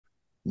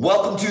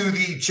Welcome to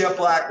the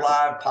Cheplak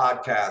Live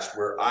podcast,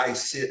 where I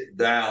sit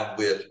down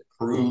with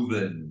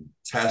proven,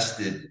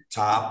 tested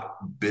top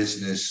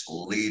business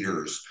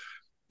leaders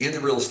in the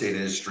real estate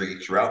industry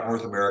throughout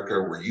North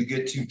America, where you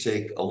get to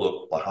take a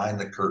look behind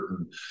the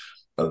curtain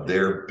of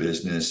their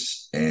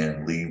business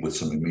and lead with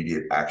some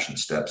immediate action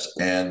steps.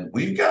 And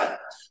we've got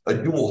a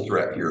dual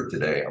threat here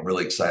today. I'm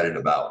really excited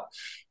about.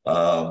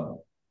 Um,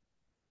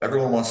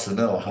 Everyone wants to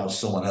know how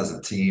someone has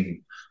a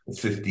team with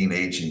 15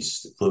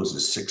 agents that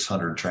closes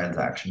 600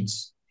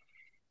 transactions.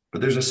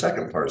 But there's a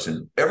second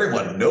person.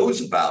 Everyone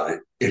knows about it.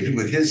 And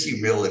with his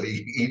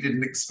humility, he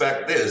didn't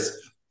expect this.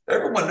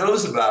 Everyone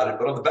knows about it.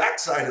 But on the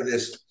backside of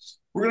this,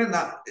 we're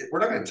not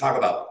going to talk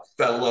about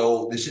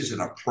fellow. This isn't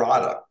a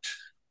product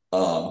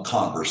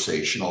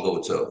conversation, although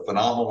it's a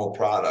phenomenal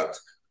product.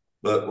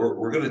 But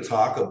we're going to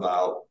talk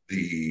about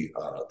the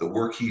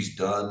work he's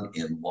done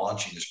in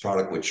launching this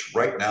product, which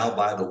right now,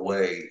 by the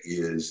way,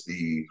 is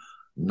the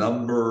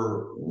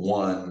number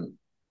one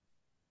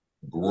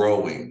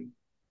growing,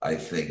 I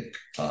think,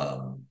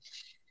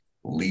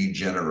 lead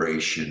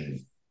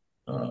generation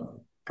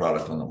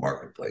product on the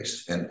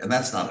marketplace. And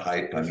that's not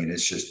hype. I mean,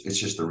 it's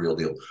just the real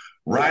deal.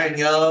 Ryan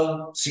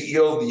Young,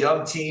 CEO of the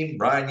Young team.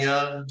 Ryan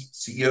Young,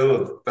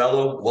 CEO of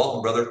Fellow.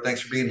 Welcome, brother.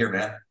 Thanks for being here,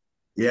 man.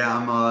 Yeah,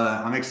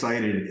 I'm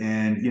excited,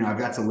 and I've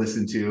got to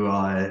listen to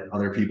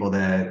other people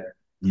that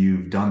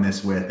you've done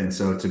this with, and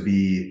so to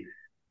be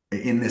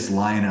in this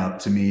lineup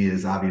to me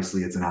is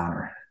obviously it's an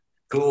honor.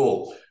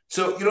 Cool.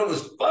 So, it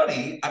was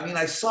funny. I mean,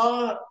 I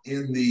saw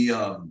in the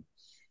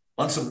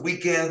on some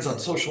weekends on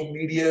social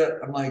media,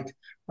 I'm like,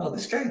 oh,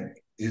 this guy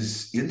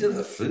is into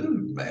the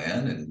food,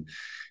 man. And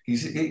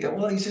he's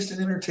just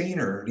an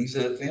entertainer and he's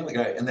a family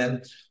guy. And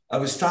then I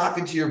was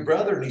talking to your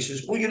brother and he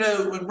says, well,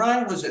 when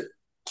Ryan was at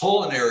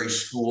culinary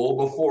school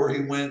before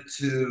he went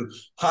to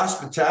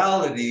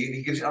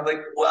hospitality, and I'm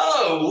like,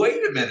 whoa,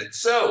 wait a minute.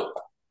 So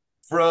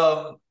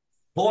from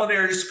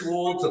culinary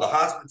school to the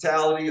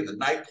hospitality and the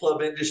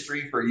nightclub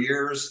industry for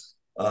years.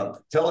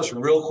 Tell us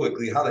real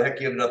quickly how the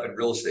heck you ended up in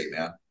real estate,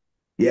 man.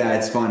 Yeah,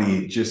 it's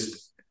funny.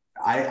 Just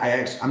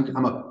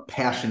I'm a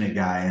passionate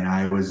guy, and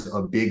I was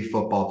a big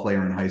football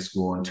player in high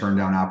school and turned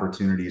down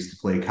opportunities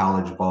to play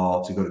college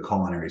ball to go to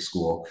culinary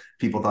school.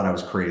 People thought I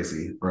was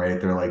crazy,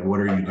 right? They're like, "What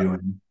are you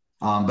doing?"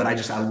 But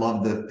I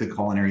love the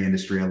culinary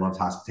industry. I loved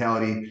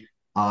hospitality.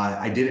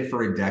 I did it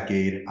for a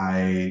decade.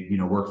 I,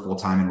 worked full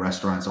time in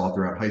restaurants all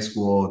throughout high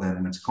school,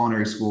 then went to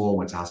culinary school,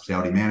 went to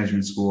hospitality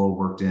management school,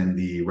 worked in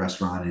the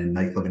restaurant and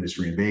nightclub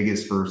industry in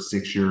Vegas for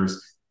 6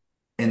 years.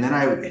 And then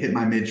I hit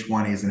my mid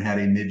 20s and had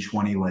a mid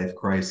 20 life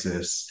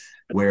crisis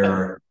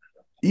where,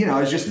 I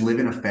was just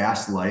living a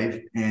fast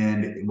life.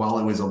 And while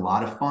it was a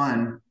lot of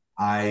fun,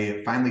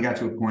 I finally got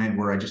to a point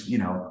where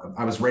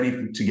I was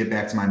ready to get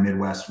back to my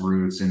Midwest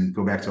roots and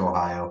go back to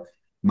Ohio.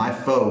 My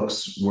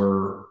folks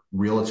were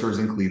realtors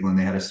in Cleveland.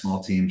 They had a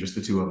small team, just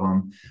the two of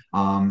them.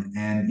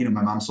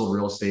 My mom sold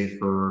real estate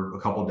for a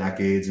couple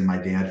decades, and my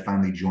dad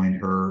finally joined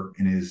her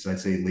in his, I'd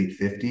say, late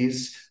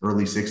 50s,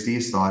 early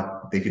 60s,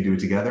 thought they could do it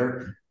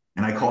together.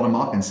 And I called him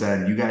up and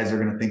said, you guys are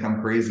going to think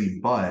I'm crazy,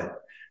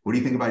 but what do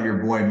you think about your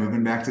boy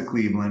moving back to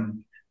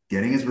Cleveland,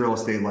 getting his real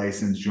estate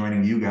license,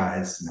 joining you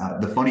guys?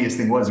 The funniest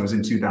thing was it was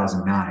in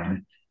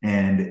 2009.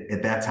 And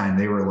at that time,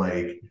 they were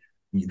like,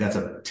 that's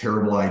a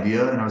terrible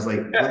idea. And I was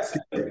like, let's do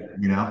it.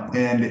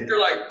 And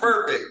You're like,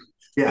 perfect.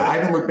 yeah, I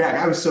haven't looked back.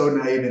 I was so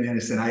naive and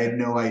innocent. I had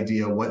no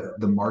idea what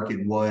the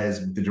market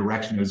was, the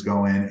direction it was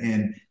going.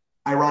 And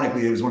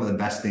ironically, it was one of the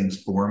best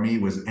things for me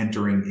was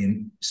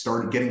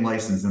started getting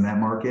licensed in that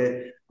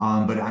market.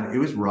 It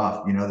was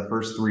rough. The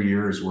first 3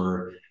 years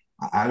were,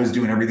 I was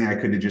doing everything I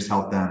could to just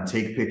help them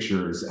take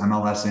pictures,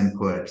 MLS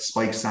input,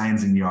 spike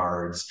signs in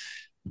yards,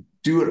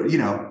 do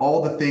it,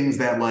 all the things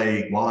that,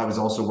 like, while I was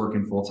also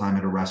working full time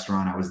at a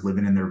restaurant, I was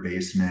living in their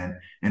basement.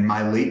 And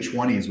my late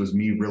 20s was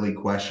me really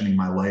questioning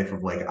my life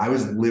of, like, I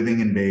was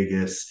living in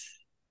Vegas,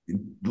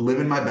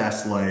 living my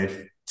best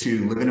life,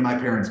 to living in my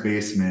parents'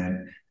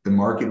 basement. The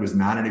market was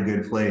not in a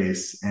good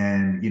place.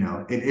 And,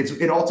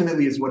 it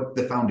ultimately is what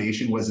the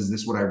foundation was. Is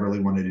this what I really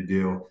wanted to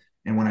do?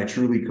 And when I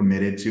truly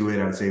committed to it,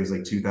 I would say it was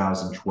like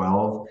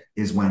 2012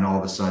 is when all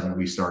of a sudden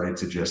we started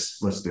to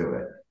just, let's do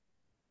it.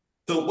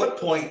 So, what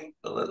point?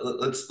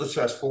 Let's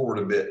fast forward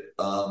a bit.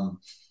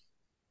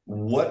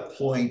 What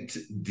point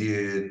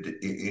did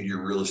in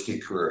your real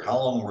estate career? How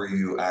long were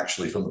you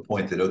actually from the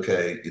point that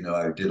okay,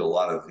 I did a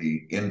lot of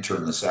the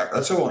intern, the sack.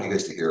 That's what I want you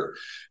guys to hear.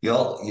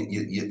 Y'all,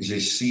 you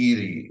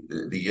see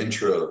the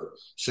intro,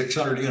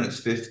 600 units,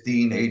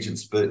 15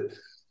 agents, but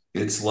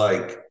it's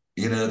like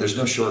there's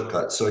no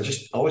shortcut. So I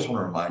just always want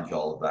to remind you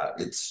all of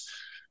that. It's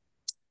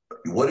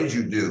what did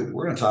you do?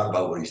 We're going to talk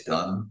about what he's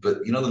done,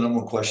 but the number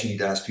one question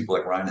you'd ask people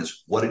like Ryan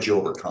is, what did you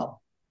overcome?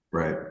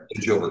 Right. What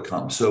did you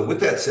overcome? So with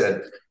that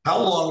said,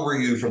 how long were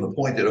you from the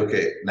point that,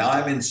 okay, now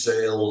I'm in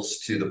sales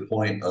to the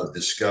point of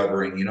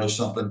discovering,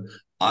 something,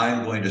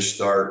 I'm going to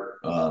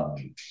start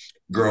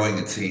growing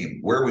a team?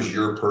 Where was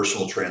your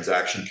personal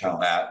transaction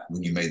count at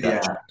when you made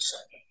that Yeah. choice?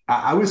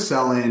 I was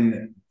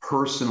selling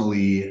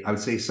personally, I would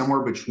say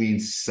somewhere between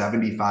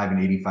 75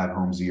 and 85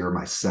 homes a year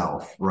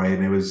myself, right?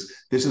 And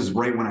this is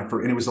right when I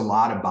first, and it was a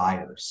lot of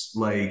buyers.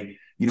 Like,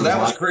 So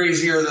that was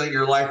crazier than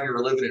your life you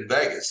were living in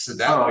Vegas. So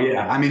oh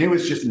yeah. I mean, it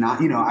was just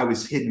not, I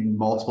was hitting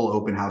multiple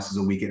open houses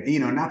a weekend,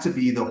 not to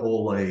be the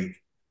whole like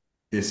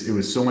this, it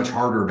was so much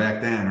harder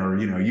back then, or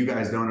you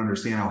guys don't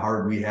understand how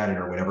hard we had it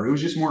or whatever. It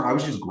was just more, I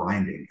was just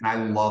grinding and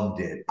I loved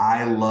it.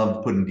 I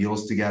loved putting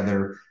deals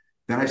together.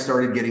 Then I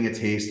started getting a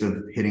taste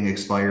of hitting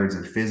expireds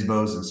and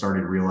FSBOs and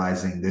started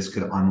realizing this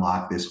could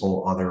unlock this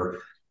whole other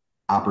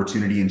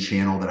opportunity and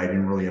channel that I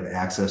didn't really have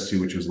access to,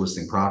 which was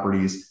listing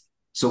properties.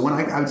 So when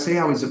I would say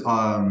I was, it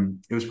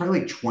was probably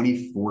like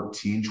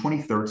 2014,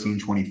 2013,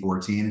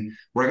 2014,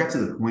 where I got to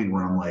the point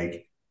where I'm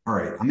like, all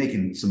right, I'm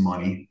making some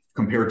money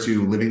compared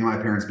to living in my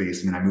parents'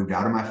 basement. I moved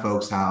out of my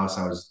folks' house.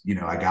 I was,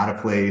 I got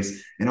a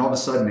place. And all of a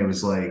sudden it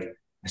was like,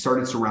 I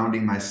started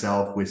surrounding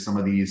myself with some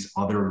of these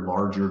other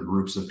larger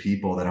groups of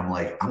people that I'm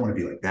like, I want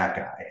to be like that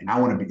guy. And I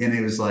want to be, and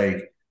it was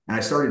like, and I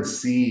started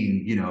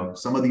seeing,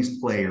 some of these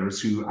players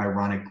who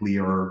ironically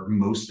are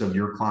most of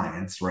your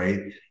clients, right?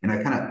 And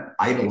I kind of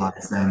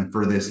idolized them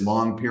for this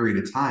long period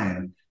of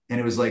time. And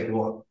it was like,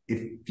 well,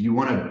 if you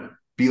want to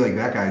be like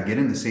that guy, get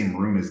in the same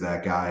room as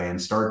that guy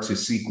and start to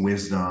seek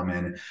wisdom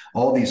and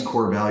all these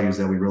core values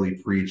that we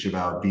really preach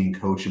about being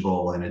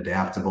coachable and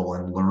adaptable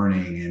and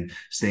learning and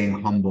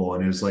staying humble.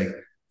 And it was like,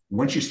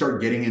 once you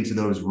start getting into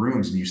those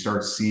rooms and you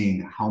start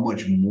seeing how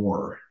much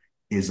more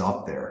is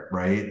up there,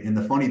 right? And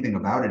the funny thing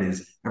about it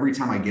is every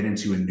time I get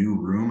into a new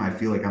room, I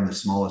feel like I'm the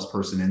smallest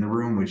person in the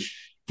room,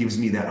 which gives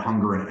me that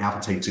hunger and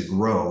appetite to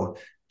grow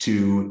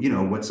to,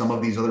 what some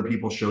of these other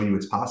people show you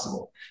it's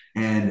possible.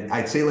 And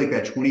I'd say like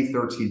that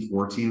 2013,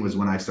 14 was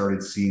when I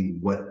started seeing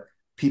what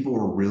people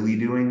were really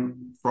doing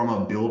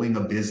from building a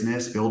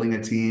business, building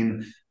a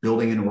team,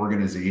 building an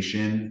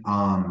organization.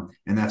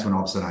 And that's when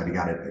all of a sudden I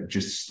got it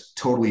just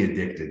totally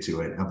addicted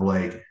to it of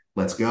like,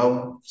 let's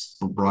go.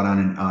 Brought on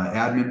an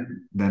admin.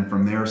 Then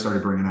from there,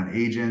 started bringing on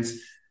agents.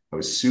 I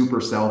was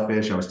super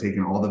selfish. I was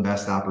taking all the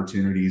best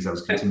opportunities. I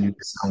was continuing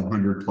to sell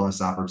 100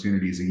 plus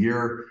opportunities a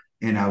year.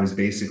 And I was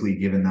basically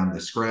giving them the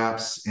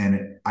scraps.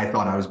 And I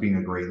thought I was being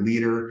a great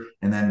leader.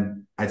 And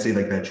then I'd say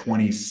like that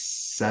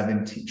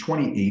 2017,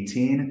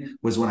 2018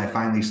 was when I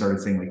finally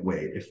started saying like,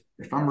 wait,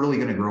 if I'm really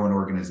going to grow an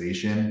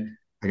organization,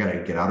 I got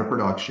to get out of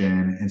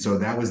production. And so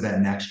that was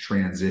that next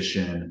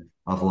transition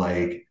of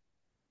like,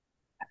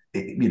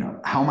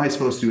 how am I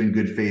supposed to, in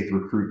good faith,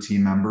 recruit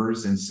team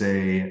members and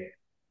say,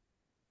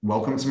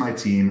 welcome to my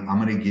team.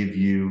 I'm going to give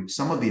you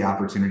some of the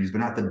opportunities, but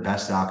not the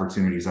best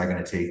opportunities I'm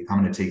going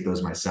to take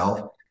those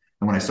myself.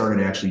 And when I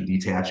started actually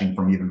detaching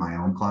from even my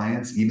own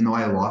clients, even though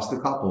I lost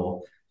a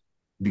couple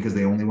because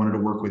they only wanted to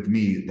work with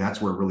me, that's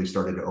where it really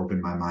started to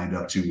open my mind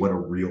up to what a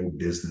real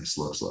business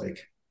looks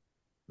like.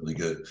 Really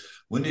good.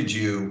 When did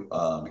you,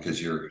 because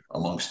you're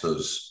amongst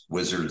those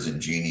wizards and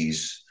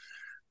genies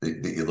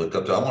that you looked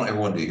up to, I want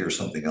everyone to hear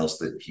something else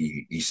that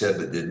he said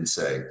but didn't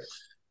say.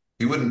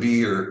 He wouldn't be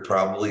here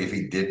probably if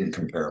he didn't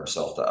compare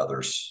himself to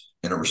others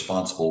in a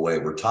responsible way.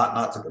 We're taught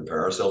not to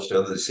compare ourselves to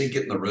others. They say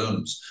get in the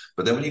rooms,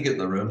 but then when you get in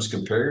the rooms,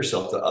 compare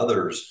yourself to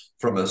others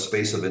from a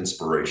space of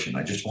inspiration.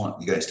 I just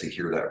want you guys to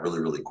hear that really,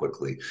 really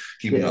quickly.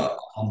 Keeping a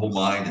humble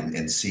mind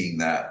and seeing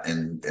that,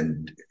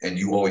 and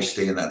you always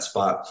stay in that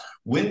spot.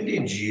 When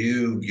did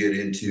you get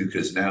into?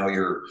 Because now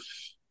you're,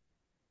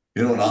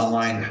 an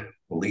online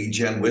lead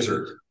gen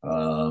wizard,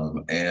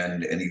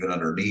 and even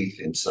underneath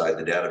inside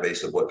the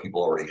database of what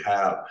people already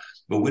have.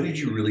 But when did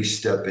you really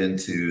step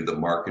into the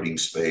marketing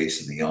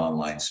space and the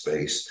online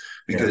space?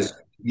 Because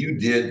you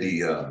did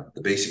the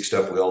basic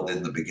stuff we all did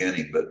in the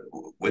beginning, but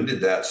when did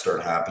that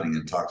start happening?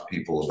 And talk to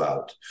people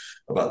about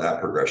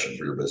that progression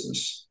for your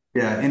business.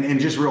 Yeah. And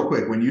just real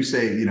quick, when you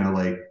say,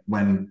 like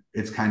when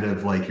it's kind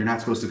of like you're not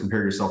supposed to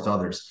compare yourself to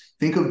others,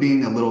 think of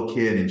being a little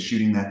kid and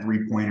shooting that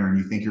 3-pointer and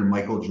you think you're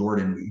Michael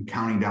Jordan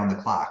counting down the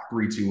clock,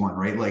 3, 2, 1,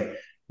 right? Like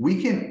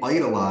we can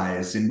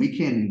idolize and we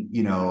can,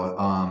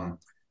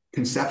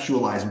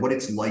 conceptualize what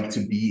it's like to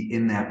be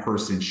in that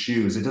person's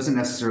shoes. It doesn't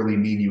necessarily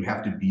mean you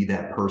have to be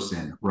that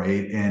person,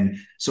 right? And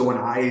so when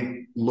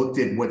I looked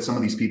at what some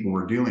of these people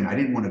were doing, I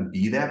didn't want to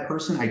be that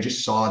person. I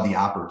just saw the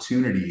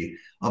opportunity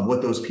of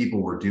what those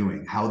people were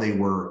doing, how they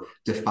were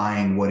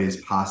defying what is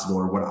possible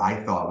or what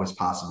I thought was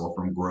possible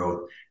from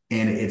growth.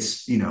 And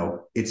it's,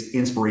 it's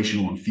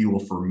inspirational and fuel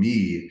for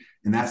me.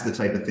 And that's the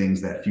type of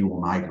things that fuel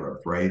my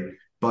growth, right?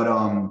 But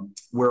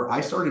where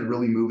I started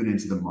really moving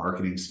into the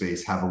marketing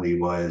space heavily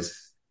was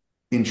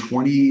in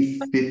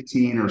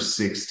 2015 or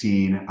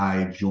 16,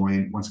 I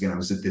joined, once again, I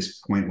was at this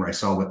point where I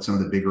saw what some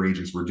of the bigger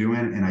agents were doing,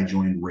 and I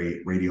joined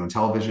radio and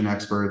television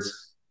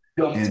experts.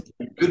 And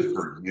good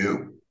for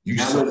you.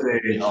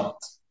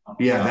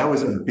 That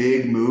was a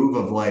big move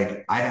of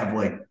like, I have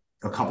like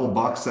a couple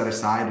bucks set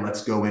aside.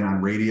 Let's go in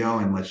on radio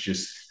and let's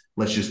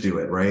just do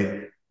it.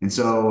 Right. And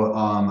so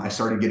I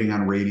started getting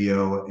on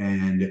radio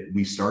and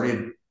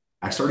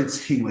I started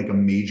seeing like a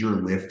major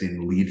lift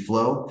in lead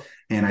flow,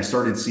 and I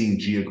started seeing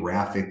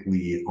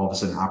geographically all of a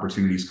sudden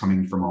opportunities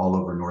coming from all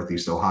over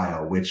Northeast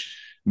Ohio, which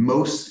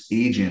most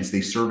agents,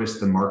 they service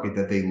the market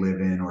that they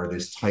live in or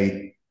this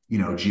tight,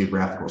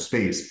 geographical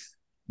space.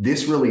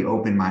 This really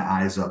opened my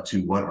eyes up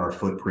to what our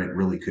footprint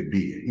really could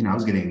be. I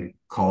was getting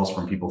calls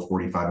from people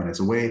 45 minutes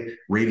away.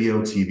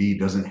 Radio, TV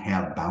doesn't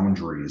have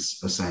boundaries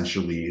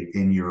essentially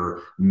in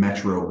your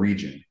metro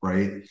region,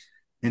 right?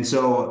 And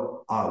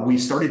so we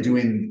started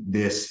doing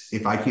this.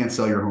 If I can't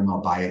sell your home,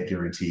 I'll buy it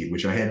guaranteed,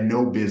 which I had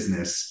no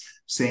business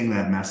saying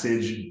that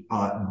message,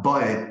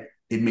 but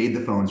it made the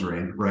phones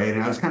ring, right?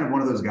 And I was kind of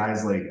one of those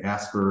guys like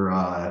ask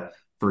for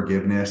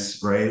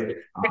forgiveness, right?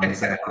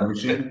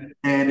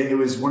 And it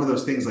was one of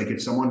those things like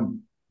if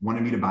someone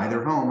wanted me to buy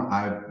their home,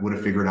 I would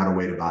have figured out a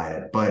way to buy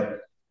it. But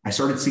I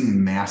started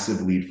seeing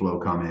massive lead flow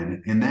come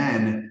in. And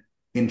then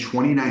in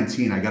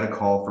 2019, I got a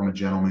call from a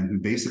gentleman who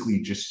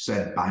basically just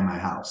said, buy my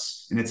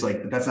house. And it's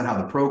like, that's not how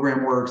the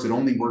program works. It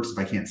only works if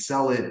I can't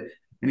sell it.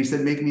 And he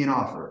said, make me an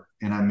offer.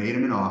 And I made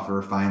him an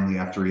offer finally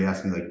after he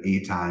asked me like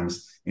 8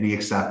 times and he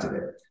accepted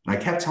it. And I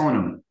kept telling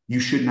him, you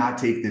should not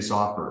take this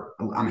offer.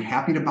 I'm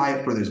happy to buy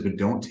it for this, but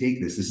don't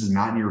take this. This is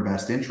not in your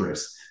best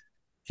interest.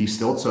 He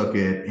still took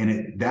it.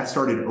 And that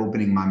started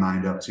opening my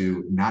mind up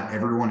to not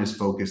everyone is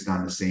focused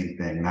on the same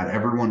thing. Not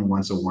everyone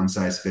wants a one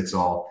size fits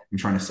all and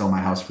trying to sell my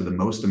house for the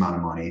most amount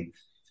of money.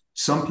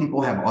 Some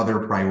people have other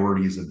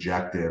priorities,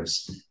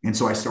 objectives. And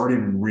so I started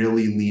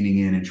really leaning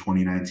in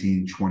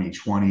 2019,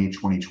 2020,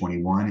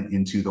 2021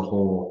 into the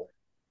whole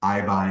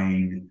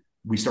iBuying.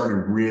 We started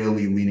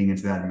really leaning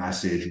into that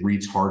message,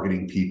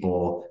 retargeting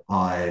people,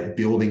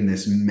 building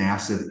this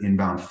massive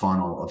inbound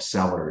funnel of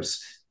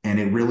sellers. And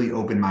it really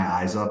opened my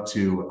eyes up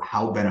to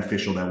how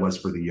beneficial that was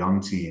for the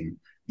young team,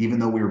 even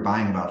though we were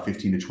buying about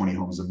 15 to 20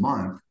 homes a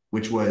month,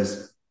 which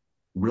was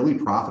really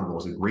profitable. It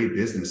was a great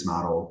business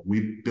model.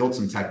 We built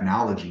some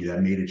technology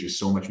that made it just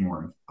so much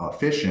more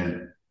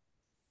efficient.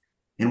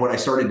 And what I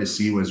started to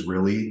see was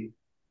really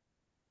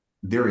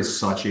there is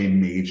such a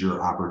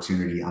major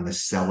opportunity on the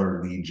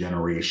seller lead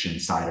generation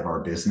side of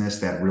our business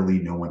that really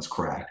no one's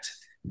cracked.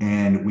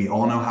 And we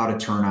all know how to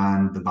turn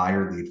on the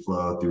buyer lead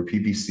flow through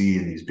PPC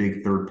and these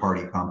big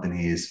third-party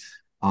companies.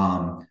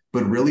 But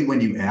really,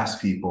 when you ask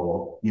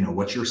people,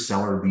 what's your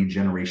seller lead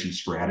generation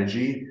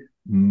strategy?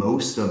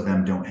 Most of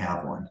them don't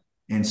have one.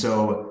 And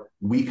so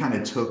we kind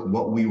of took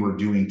what we were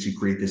doing to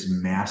create this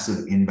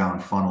massive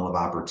inbound funnel of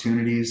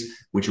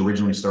opportunities, which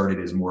originally started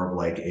as more of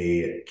like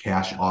a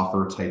cash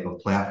offer type of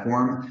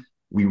platform.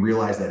 We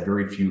realized that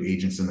very few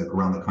agents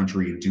around the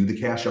country do the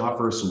cash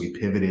offer. So we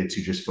pivoted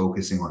to just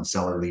focusing on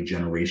seller lead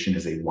generation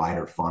as a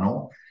wider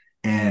funnel.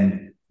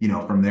 And,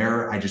 from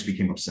there, I just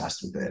became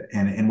obsessed with it.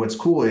 And what's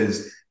cool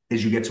is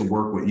you get to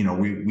work with,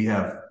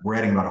 we're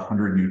adding about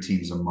 100 new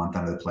teams a month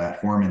onto the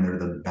platform, and they're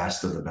the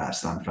best of the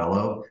best on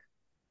Fellow.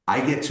 I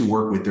get to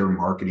work with their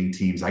marketing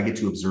teams. I get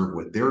to observe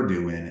what they're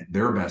doing,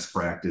 their best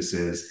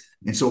practices.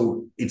 And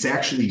so it's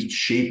actually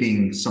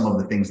shaping some of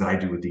the things that I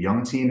do with the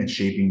young team. It's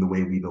shaping the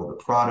way we build a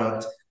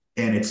product.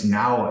 And it's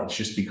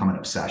just become an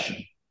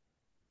obsession.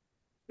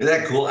 Isn't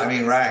that cool? I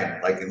mean,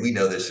 Ryan, and we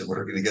know this and we're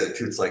working together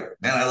too. It's like,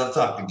 man, I love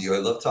talking to you. I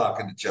love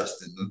talking to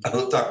Justin. I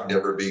love talking to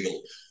Deborah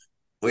Beagle.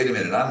 Wait a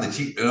minute. I'm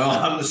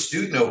the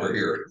student over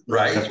here,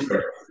 right?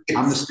 Right.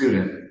 I'm the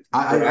student.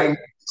 I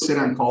sit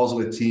on calls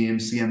with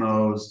teams,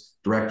 CMOs,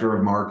 director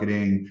of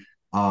marketing.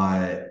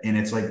 And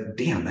it's like,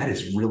 damn, that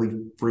is really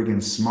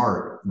friggin'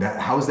 smart.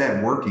 How's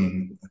that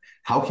working?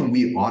 How can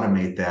we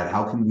automate that?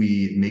 How can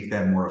we make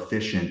that more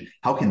efficient?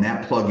 How can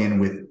that plug in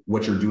with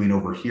what you're doing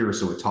over here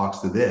so it talks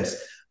to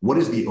this? What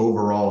is the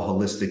overall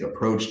holistic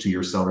approach to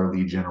your seller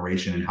lead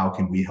generation, and how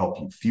can we help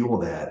you fuel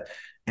that?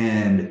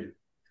 And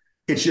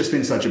it's just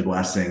been such a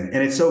blessing.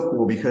 And it's so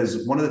cool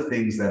because one of the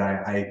things that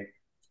I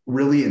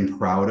really am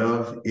proud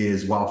of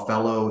is while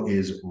Fellow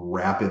is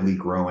rapidly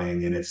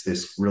growing and it's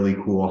this really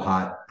cool,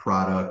 hot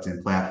product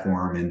and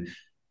platform, and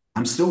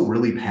I'm still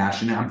really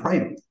passionate.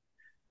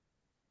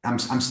 I'm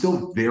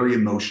still very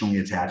emotionally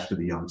attached to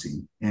the young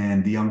team,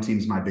 and the young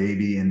team's my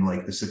baby, and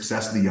like the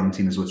success of the young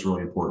team is what's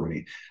really important to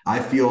me. I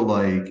feel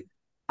like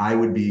I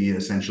would be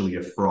essentially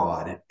a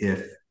fraud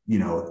if,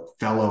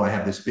 Fellow, I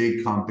have this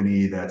big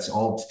company that's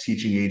all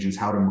teaching agents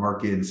how to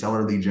market and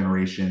seller lead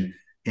generation,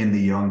 and the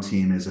young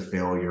team is a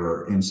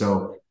failure. And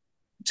so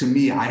to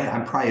me,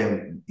 I'm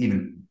probably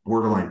even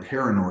borderline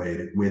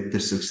paranoid with the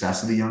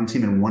success of the young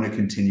team and want to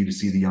continue to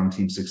see the young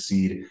team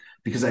succeed,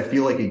 because I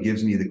feel like it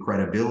gives me the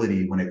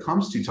credibility when it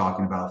comes to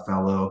talking about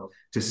Fellow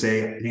to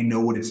say, I know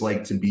what it's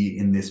like to be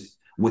in this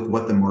with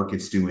what the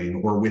market's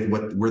doing or with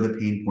where the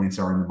pain points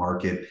are in the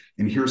market.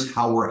 And here's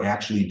how we're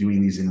actually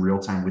doing these in real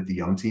time with the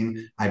young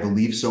team. I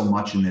believe so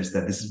much in this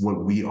that this is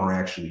what we are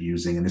actually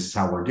using and this is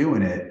how we're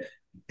doing it.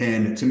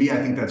 And to me, I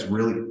think that's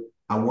really,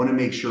 I want to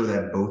make sure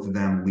that both of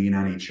them lean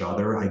on each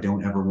other. I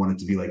don't ever want it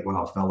to be like,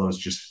 wow, Fellow's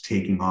just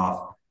taking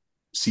off.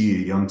 See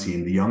a young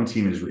team. The young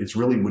team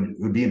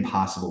would be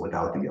impossible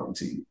without the young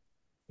team.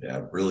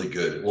 Yeah, really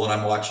good. Well,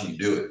 and I'm watching you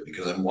do it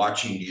because I'm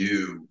watching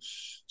you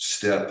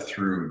step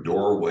through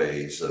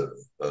doorways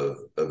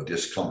of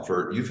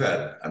discomfort. You've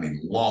had,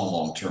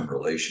 long-term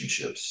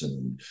relationships,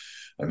 and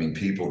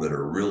people that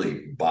are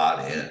really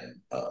bought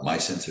in. My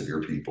sense of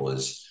your people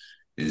is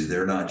is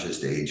they're not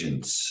just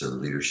agents or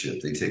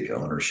leadership; they take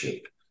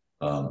ownership.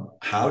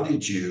 How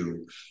did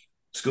you?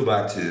 Let's go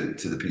back to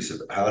the piece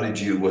of how did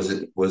you? Was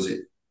it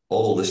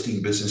all the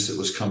listing business that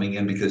was coming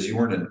in because you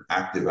weren't an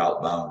active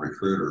outbound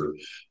recruiter,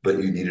 but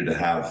you needed to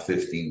have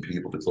 15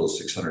 people to close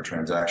 600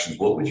 transactions?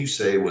 What would you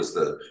say was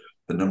the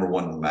number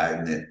one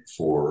magnet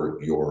for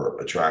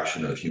your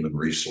attraction of human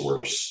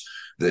resource?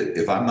 That,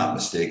 if I'm not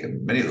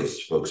mistaken, many of those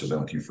folks have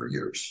been with you for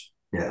years.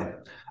 Yeah.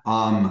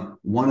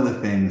 One of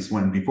the things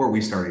before we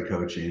started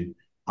coaching,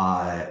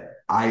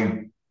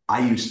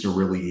 I used to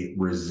really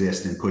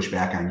resist and push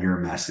back on your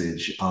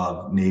message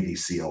of Navy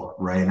SEAL,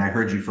 right? And I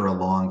heard you for a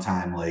long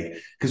time, like,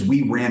 because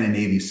we ran a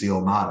Navy SEAL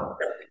model.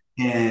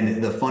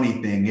 And the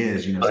funny thing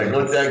is, Like,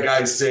 what's that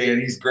guy saying?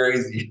 He's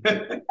crazy.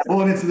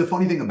 well, and it's the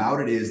funny thing about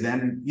it is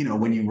then,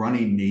 when you run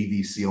a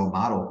Navy SEAL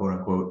model, quote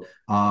unquote,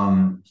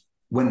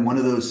 when one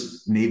of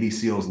those Navy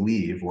SEALs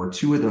leave or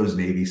two of those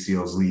Navy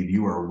SEALs leave,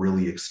 you are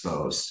really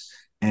exposed.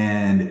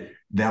 And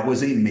that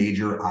was a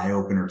major eye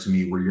opener to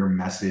me where your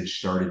message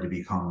started to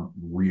become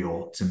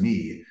real to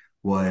me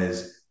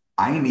was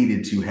I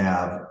needed to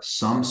have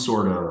some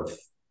sort of,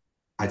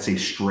 I'd say,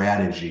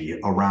 strategy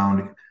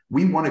around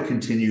we want to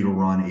continue to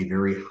run a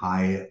very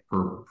high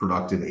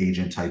productive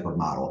agent type of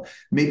model.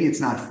 Maybe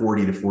it's not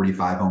 40 to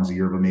 45 homes a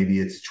year, but maybe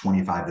it's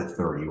 25 to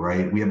 30,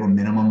 right? We have a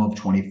minimum of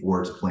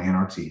 24 to play on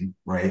our team,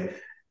 right?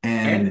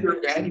 And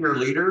your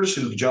leaders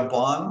who jump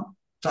on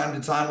time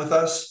to time with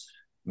us,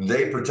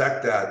 they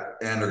protect that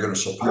and are going to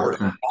support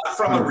it. Not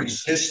from a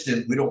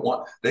resistant,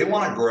 they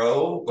want to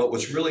grow, but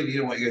what's really neat,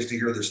 I want you guys to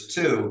hear this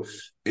too,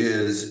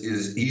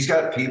 is he's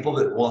got people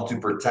that want to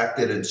protect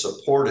it and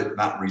support it,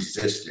 not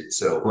resist it.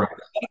 So right.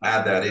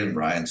 Add that in,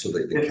 Ryan, so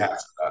they can catch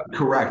that.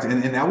 Correct.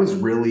 And that was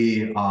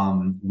really,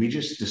 we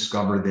just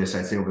discovered this,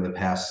 I'd say over the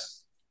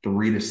past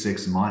 3 to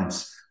 6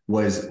 months,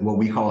 was what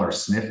we call our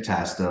sniff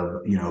test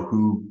of,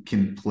 who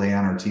can play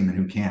on our team and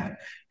who can't.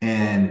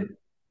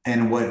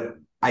 And what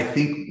I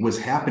think was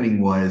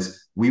happening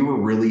was we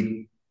were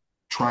really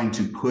trying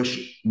to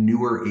push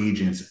newer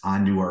agents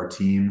onto our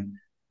team,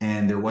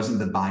 and there wasn't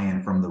the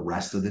buy-in from the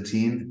rest of the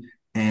team.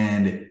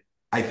 And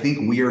I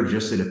think we are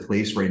just at a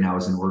place right now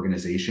as an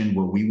organization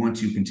where we want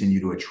to continue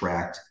to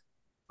attract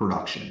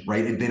production,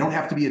 right? They don't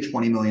have to be a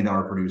 $20 million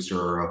producer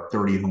or a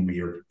 30 home a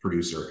year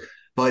producer.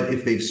 But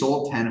if they've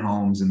sold 10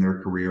 homes in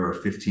their career or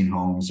 15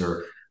 homes,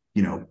 or,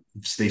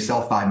 they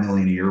sell 5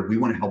 million a year, we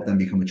want to help them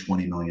become a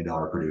 $20 million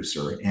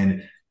producer.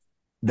 And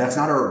that's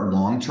not our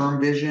long-term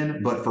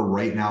vision, but for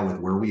right now, with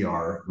where we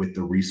are, with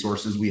the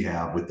resources we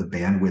have, with the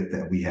bandwidth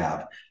that we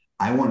have,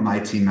 I want my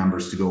team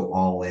members to go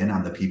all in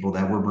on the people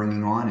that we're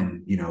bringing on.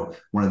 And,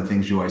 one of the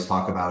things you always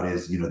talk about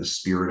is, the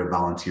spirit of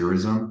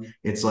volunteerism.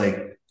 It's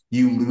like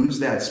you lose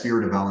that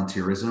spirit of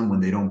volunteerism when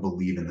they don't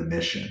believe in the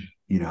mission,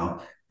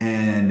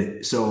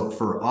 And so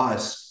for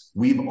us,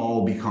 we've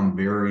all become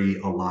very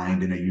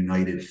aligned in a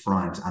united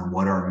front on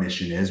what our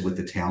mission is with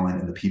the talent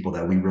and the people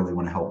that we really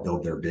want to help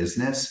build their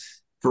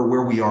business for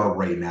where we are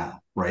right now,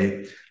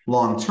 right?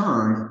 Long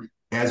term,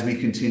 as we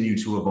continue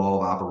to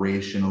evolve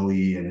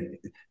operationally, and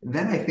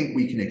then I think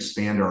we can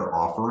expand our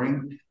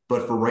offering.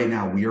 But for right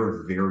now, we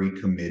are very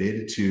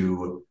committed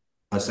to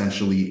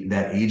essentially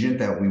that agent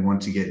that we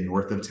want to get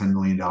north of $10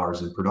 million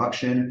in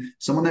production,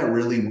 someone that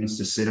really wants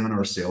to sit on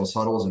our sales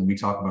huddles, and we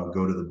talk about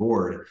go to the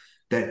board,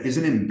 that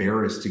isn't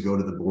embarrassed to go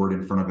to the board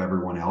in front of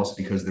everyone else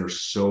because they're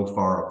so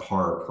far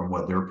apart from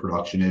what their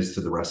production is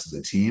to the rest of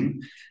the team.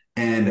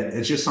 And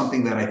it's just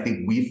something that I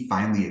think we've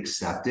finally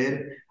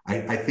accepted.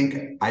 I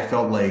think I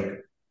felt like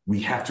we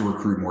have to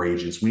recruit more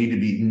agents. We need to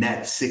be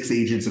net 6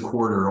 agents a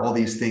quarter, all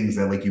these things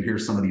that like you hear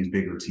some of these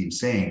bigger teams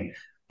saying.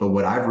 But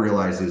what I've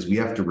realized is we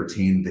have to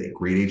retain the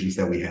great agents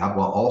that we have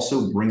while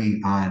also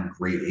bringing on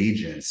great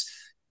agents.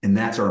 And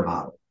that's our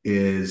model,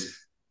 is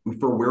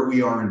for where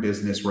we are in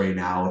business right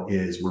now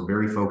is we're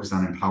very focused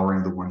on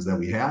empowering the ones that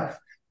we have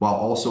while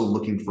also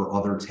looking for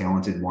other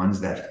talented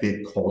ones that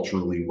fit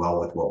culturally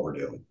well with what we're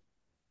doing.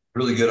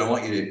 Really good. I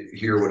want you to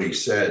hear what he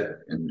said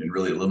and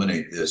really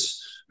eliminate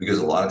this, because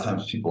a lot of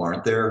times people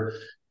aren't there.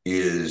 He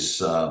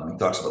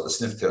talks about the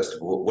sniff test.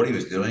 What he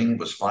was doing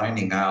was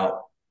finding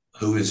out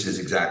who is his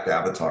exact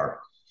avatar.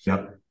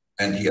 Yep.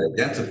 And he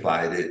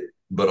identified it,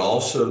 but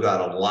also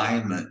got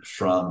alignment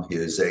from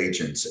his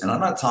agents. And I'm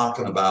not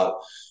talking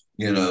about,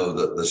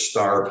 the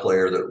star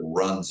player that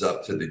runs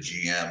up to the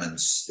GM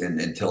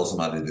and tells them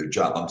how to do their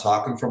job. I'm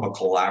talking from a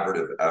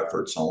collaborative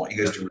effort. So I want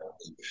you guys to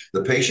realize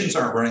the patients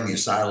aren't running the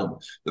asylum.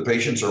 The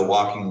patients are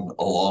walking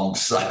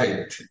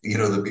alongside,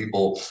 the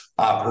people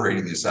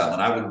operating the asylum.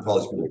 And I wouldn't call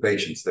these people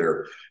patients.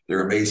 They're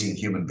amazing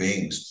human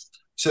beings.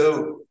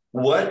 So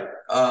what,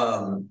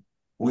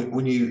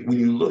 when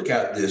you look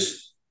at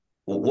this,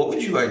 what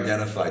would you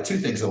identify? 2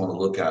 things I want to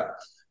look at.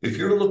 If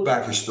you were to look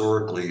back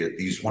historically at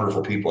these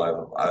wonderful people,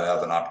 I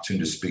have an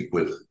opportunity to speak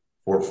with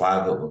 4 or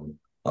 5 of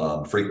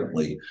them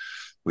frequently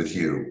with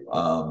you.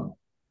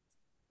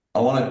 I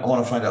want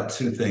to find out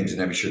 2 things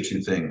and maybe share 2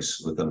 things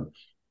with them.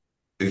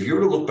 If you were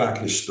to look back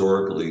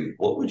historically,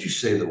 what would you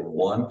say the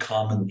one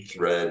common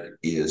thread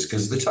is?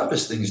 Because the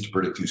toughest thing is to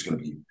predict who's going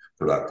to be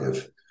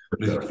productive.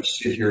 But if you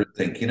sit here and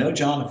think,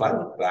 John, if I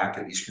look back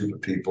at these group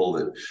of people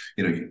that,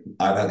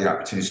 I've had the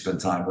opportunity to spend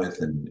time with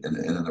and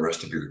then the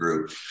rest of your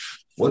group,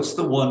 what's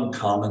the one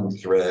common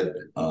thread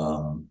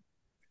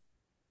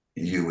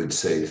you would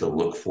say to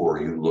look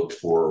for, you looked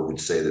for, or would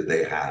say that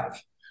they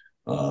have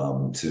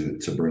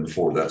to bring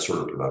forward that sort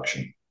of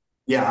production?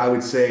 Yeah, I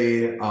would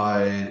say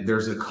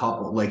there's a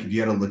couple, like if you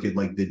had to look at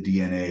like the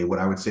DNA, what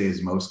I would say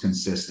is most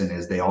consistent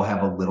is they all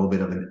have a little bit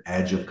of an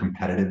edge of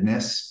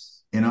competitiveness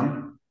in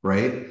them,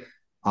 right?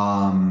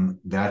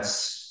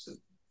 That's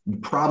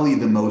probably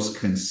the most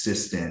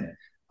consistent.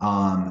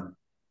 But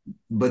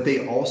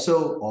they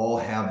also all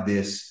have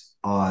this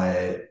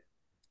uh,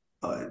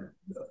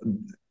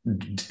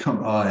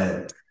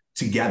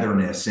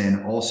 togetherness,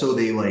 and also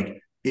they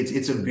like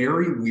it's a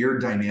very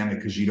weird dynamic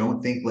because you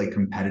don't think like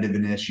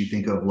competitiveness, you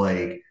think of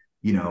like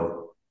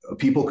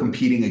people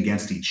competing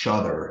against each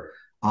other.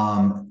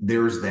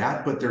 There's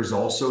that, but there's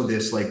also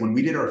this, like when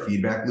we did our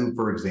feedback loop,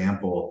 for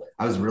example,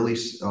 I was really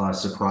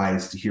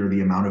surprised to hear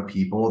the amount of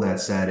people that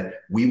said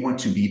we want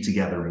to be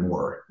together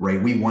more,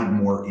 right? We want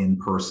more in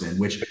person,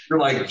 which you're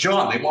like,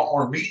 John, they want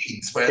more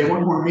meetings, man. They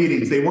want more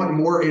meetings, they want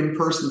more in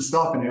person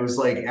stuff. And it was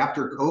like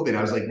after COVID,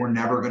 I was like, we're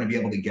never going to be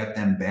able to get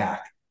them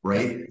back,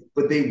 right?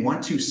 But they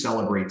want to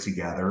celebrate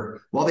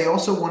together while they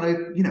also want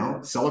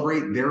to,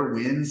 celebrate their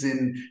wins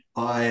in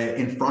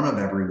front of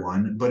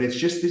everyone. But it's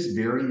just this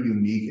very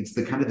unique, it's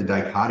the kind of the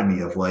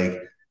dichotomy of like,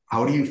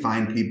 how do you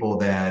find people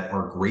that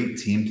are great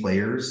team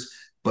players,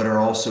 but are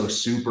also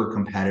super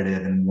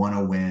competitive and want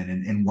to win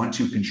and want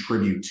to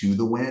contribute to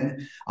the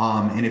win?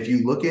 And if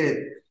you look at,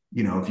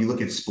 if you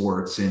look at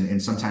sports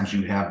and sometimes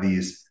you have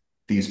these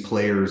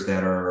players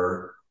that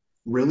are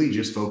really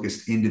just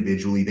focused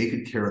individually, they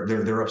could care,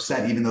 they're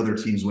upset even though their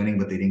team's winning,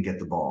 but they didn't get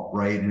the ball,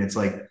 right? And it's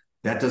like,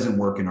 that doesn't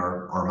work in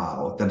our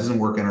model. That doesn't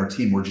work in our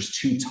team. We're just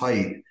too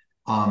tight.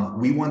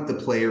 We want the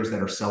players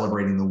that are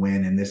celebrating the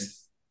win. And this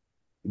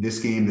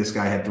game, this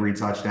guy had 3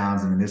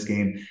 touchdowns, and in this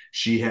game,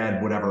 she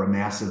had whatever, a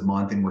massive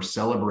month, and we're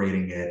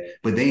celebrating it.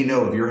 But they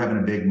know if you're having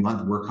a big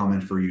month, we're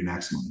coming for you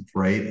next month,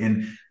 right?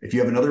 And if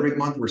you have another big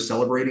month, we're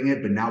celebrating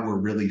it, but now we're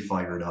really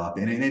fired up.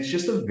 And it's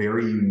just a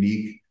very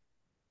unique,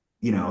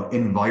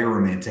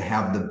 environment to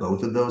have the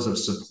both of those of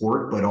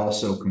support, but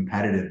also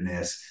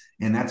competitiveness.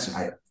 And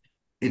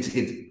it's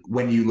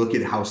when you look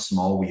at how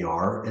small we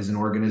are as an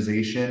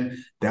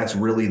organization, that's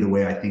really the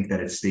way I think that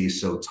it stays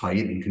so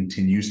tight and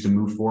continues to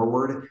move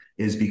forward,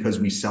 is because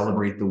we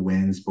celebrate the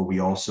wins, but we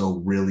also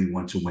really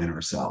want to win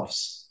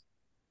ourselves.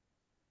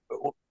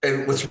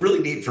 And what's really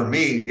neat for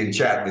me in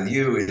chat with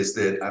you is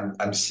that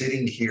I'm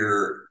sitting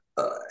here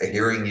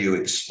hearing you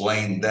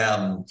explain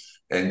them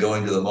and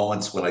going to the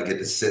moments when I get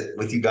to sit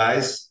with you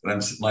guys, and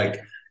I'm like,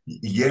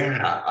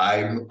 yeah,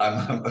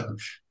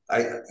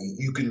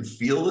 you can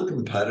feel the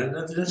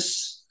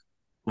competitiveness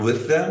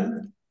with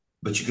them,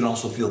 but you can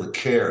also feel the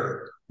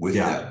care with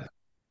them.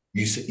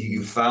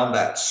 You found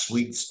that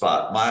sweet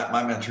spot.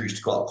 My mentor used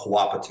to call it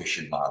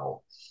co-opetition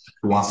model.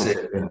 He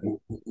said,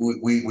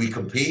 we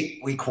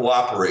compete, we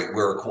cooperate.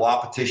 We're a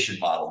co-opetition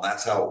model, and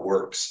that's how it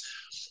works.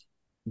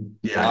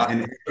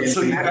 Yeah,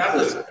 so you got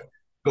this.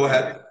 Go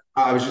ahead.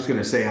 I was just going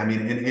to say, I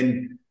mean,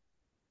 and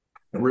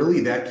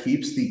really that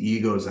keeps the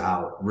egos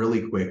out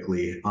really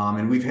quickly.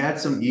 And we've had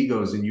some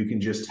egos, and you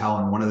can just tell.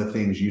 And one of the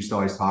things you used to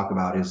always talk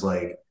about is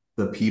like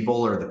the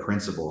people or the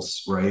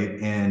principles, right?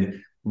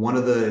 And one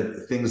of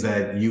the things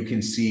that you can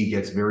see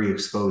gets very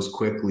exposed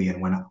quickly, and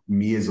when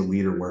me as a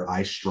leader, where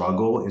I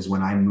struggle is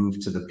when I move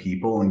to the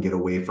people and get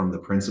away from the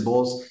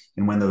principles.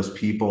 And when those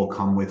people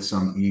come with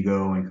some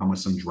ego and come with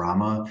some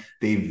drama,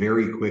 they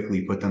very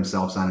quickly put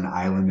themselves on an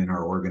island in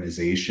our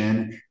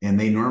organization, and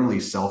they normally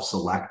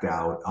self-select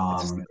out.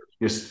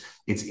 Just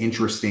it's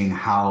interesting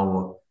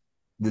how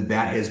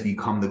that has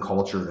become the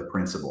culture, the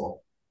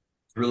principle.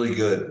 Really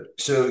good.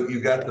 So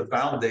you got the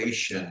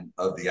foundation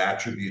of the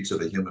attributes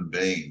of a human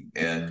being.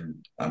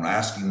 And I'm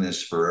asking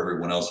this for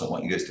everyone else. I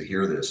want you guys to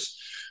hear this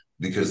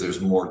because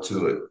there's more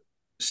to it.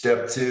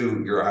 Step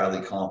 2, you're a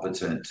highly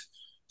competent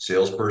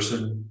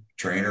salesperson,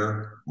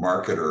 trainer,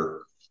 marketer,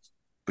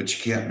 but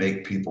you can't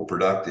make people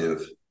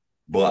productive.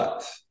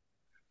 But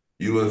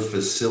you have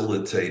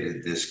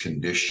facilitated this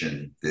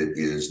condition that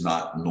is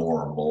not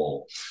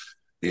normal.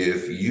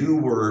 If you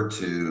were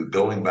to,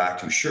 going back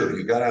to, sure,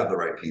 you got to have the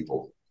right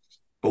people.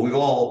 But we've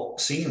all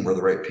seen where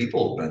the right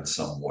people have been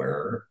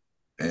somewhere,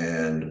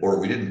 or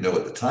we didn't know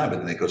at the time, but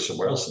then they go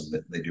somewhere else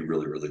and they do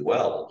really, really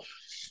well.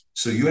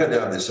 So you had to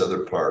have this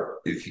other part.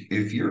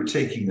 If you're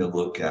taking a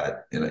look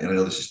at, and I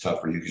know this is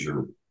tough for you because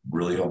you're a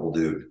really humble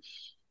dude,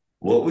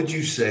 what would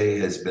you say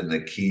has been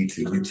the key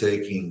to you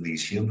taking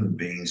these human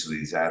beings with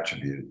these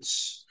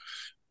attributes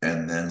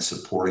and then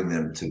supporting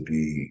them to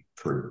be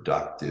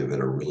productive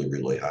at a really,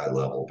 really high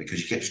level? Because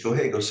you can't just go,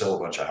 hey, go sell a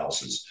bunch of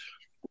houses.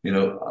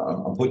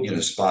 I'm putting you in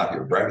a spot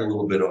here. Brag a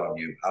little bit on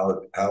you.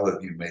 How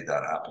have you made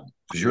that happen?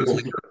 Because you're the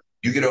leader.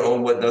 You get to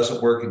own what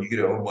doesn't work, and you get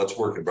to own what's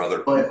working,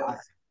 brother. But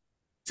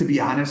to be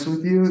honest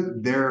with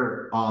you,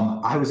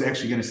 I was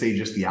actually going to say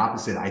just the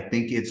opposite. I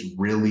think it's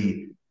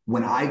really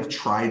when I've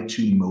tried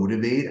to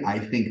motivate, I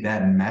think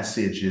that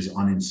message is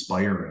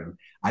uninspiring.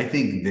 I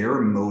think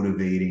they're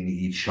motivating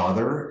each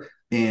other.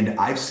 And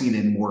I've seen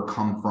it more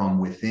come from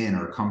within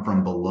or come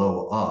from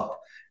below up.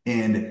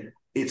 And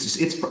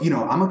everything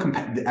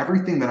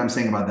that I'm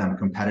saying about them,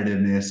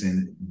 competitiveness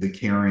and the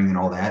caring and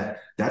all that,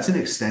 that's an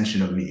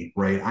extension of me,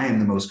 right? I am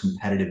the most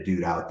competitive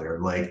dude out there.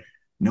 Like,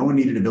 no one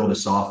needed to build a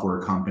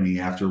software company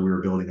after we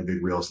were building a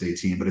big real estate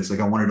team, but it's like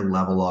I wanted to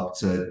level up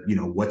to,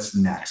 what's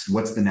next?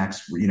 What's the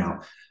next,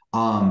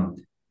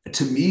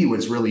 to me,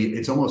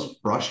 it's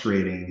almost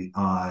frustrating,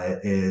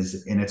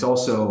 and it's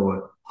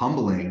also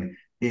humbling,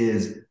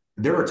 is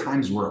there are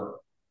times where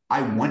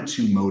I want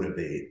to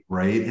motivate,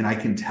 right? And I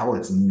can tell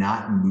it's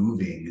not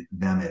moving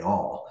them at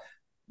all.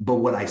 But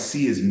what I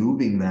see is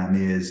moving them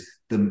is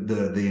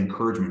the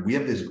encouragement. We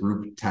have this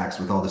group text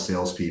with all the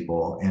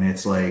salespeople, and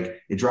it's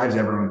like it drives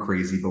everyone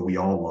crazy, but we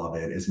all love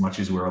it as much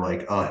as we're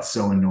like, oh, it's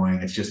so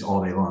annoying. It's just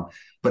all day long.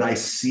 But I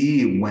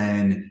see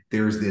when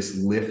there's this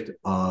lift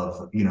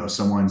of,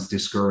 someone's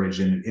discouraged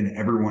and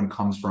everyone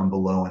comes from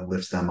below and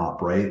lifts them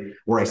up, right?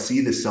 Where I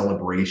see the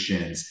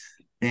celebrations,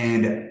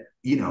 and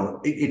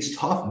it's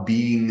tough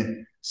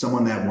being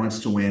someone that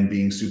wants to win,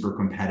 being super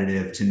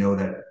competitive, to know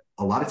that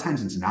a lot of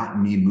times it's not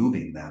me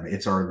moving them.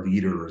 It's our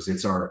leaders.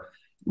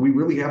 We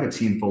really have a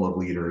team full of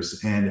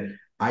leaders. And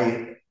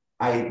I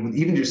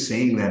even just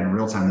saying that in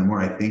real time, the more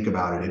I think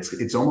about it,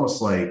 it's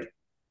almost like,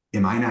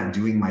 am I not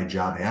doing my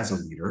job as a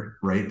leader,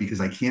 right?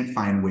 Because I can't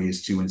find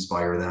ways to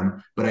inspire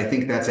them. But I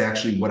think that's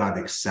actually what I've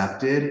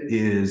accepted,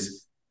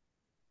 is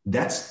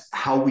that's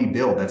how we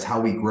build. That's how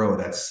we grow.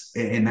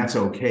 And that's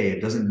okay.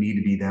 It doesn't need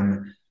to be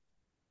them,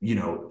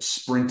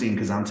 sprinting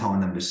because I'm telling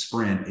them to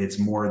sprint. It's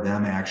more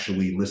them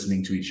actually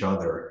listening to each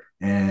other.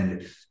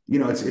 And,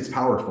 it's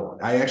powerful.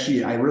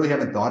 I really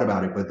haven't thought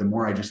about it, but the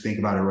more I just think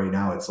about it right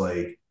now, it's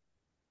like,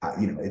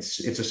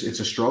 it's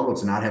a struggle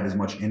to not have as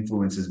much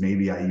influence as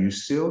maybe I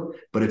used to,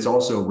 but it's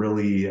also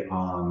really,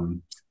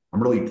 I'm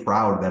really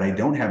proud that I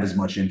don't have as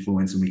much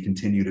influence, and we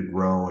continue to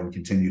grow and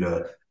continue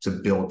to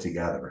build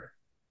together.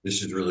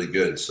 This is really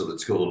good. So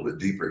let's go a little bit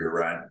deeper here,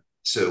 Ryan.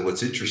 So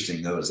what's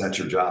interesting, though, is that's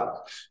your job,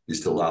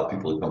 is to allow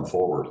people to come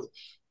forward.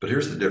 But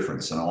here's the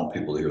difference, and I want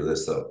people to hear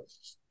this, though.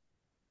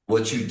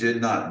 What you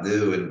did not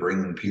do in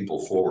bringing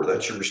people forward,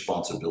 that's your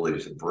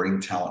responsibility, to bring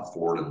talent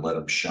forward and let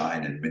them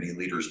shine. And many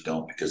leaders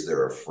don't, because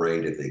they're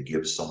afraid if they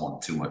give someone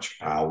too much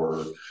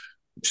power,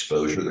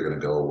 exposure, they're going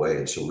to go away.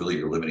 And so really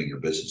you're limiting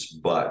your business.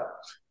 But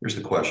here's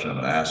the question I'm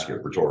going to ask you,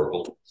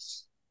 rhetorical.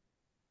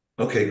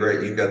 Okay,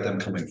 great. You've got them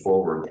coming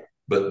forward.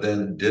 But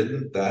then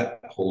didn't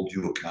that hold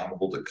you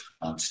accountable to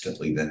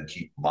constantly then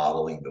keep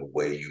modeling the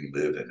way you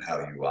live and how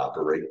you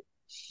operate?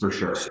 For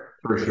sure.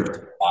 For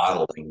sure.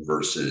 Modeling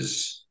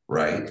versus,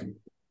 right?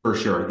 For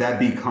sure. That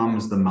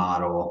becomes the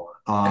model.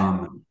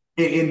 And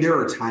there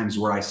are times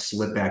where I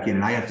slip back in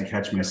and I have to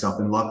catch myself.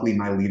 And luckily,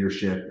 my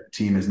leadership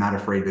team is not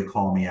afraid to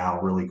call me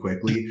out really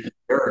quickly.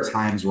 There are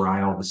times where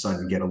I all of a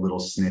sudden get a little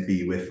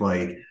snippy with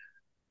like,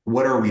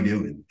 what are we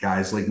doing,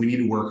 guys? Like, we need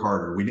to work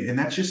harder. And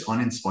that's just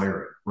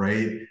uninspiring,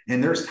 right?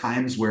 And there's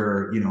times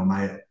where,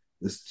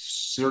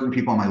 certain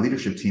people on my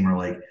leadership team are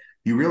like,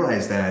 you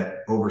realize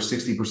that over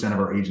 60% of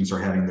our agents are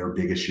having their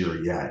biggest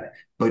year yet.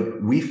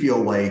 But we feel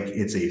like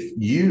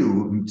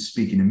you,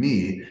 speaking to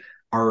me,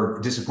 are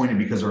disappointed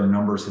because our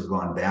numbers have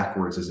gone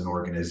backwards as an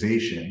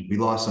organization. We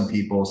lost some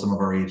people, some of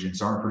our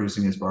agents aren't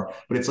producing as far,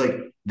 but it's like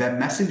that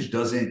message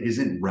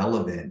isn't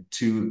relevant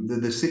to the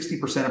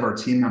 60% of our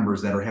team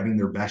members that are having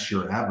their best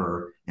year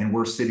ever. And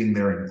we're sitting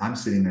there, and I'm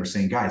sitting there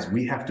saying, guys,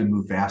 we have to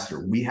move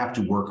faster. We have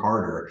to work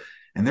harder.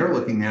 And they're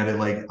looking at it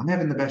like, I'm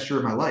having the best year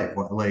of my life.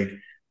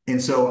 And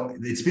so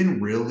it's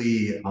been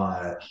really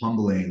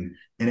humbling,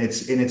 and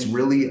it's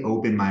really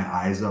opened my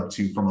eyes up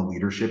to, from a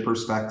leadership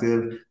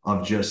perspective,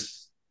 of just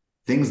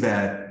things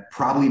that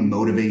probably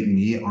motivate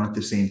me aren't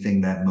the same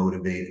thing that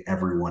motivate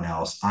everyone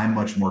else. I'm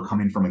much more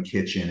coming from a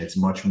kitchen. It's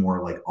much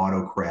more like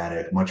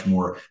autocratic, much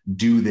more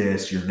do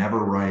this, you're never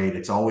right.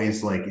 It's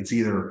always like, it's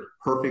either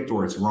perfect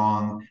or it's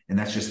wrong. And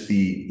that's just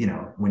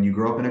when you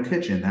grow up in a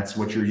kitchen, that's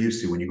what you're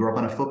used to. When you grow up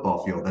on a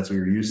football field, that's what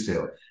you're used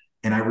to.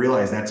 And I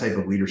realize that type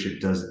of leadership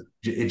just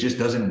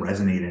doesn't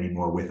resonate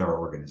anymore with our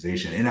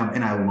organization.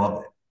 And I love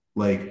it.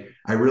 Like,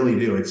 I really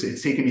do.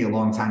 It's taken me a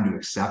long time to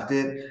accept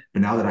it,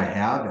 but now that I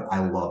have, I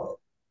love it.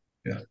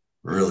 Yeah,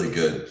 really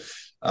good.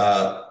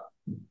 A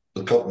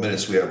couple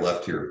minutes we have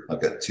left here.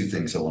 I've got two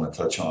things I want to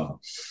touch on.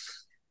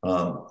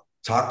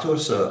 Talk to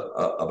us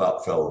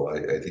about Fellow.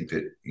 I think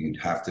that you'd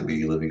have to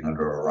be living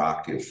under a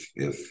rock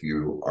if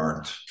you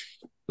aren't.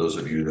 Those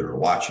of you that are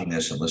watching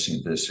this and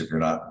listening to this, if you're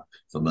not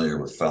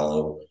familiar with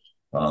Fellow,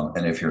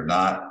 and if you're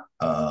not,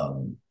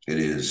 it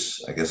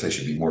is, I guess I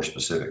should be more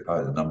specific,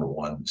 probably the number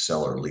one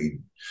seller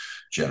lead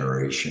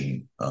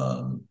generation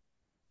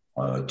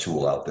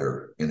tool out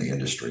there in the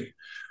industry.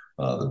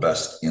 The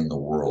best in the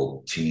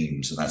world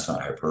teams, and that's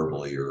not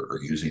hyperbole or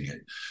using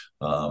it.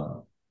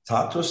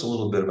 Talk to us a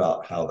little bit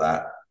about how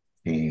that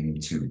came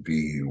to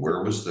be.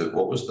 What was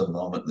the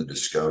moment, the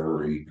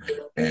discovery,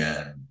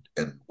 and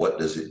what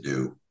does it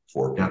do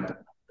for people?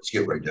 Let's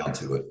get right down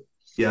to it.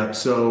 Yeah.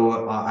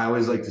 So I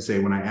always like to say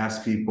when I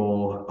ask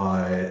people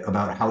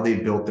about how they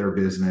built their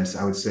business,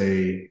 I would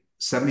say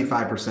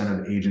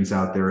 75% of agents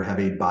out there have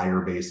a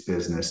buyer-based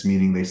business,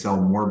 meaning they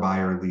sell more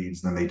buyer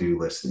leads than they do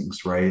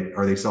listings, right?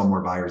 Or they sell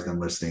more buyers than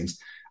listings.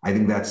 I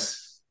think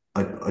that's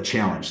a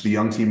challenge. The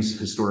young team's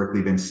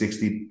historically been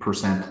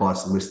 60%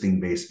 plus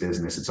listing-based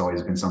business. It's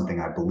always been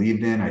something I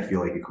believed in. I feel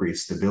like it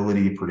creates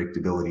stability,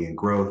 predictability, and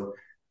growth.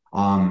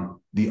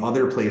 The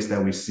other place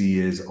that we see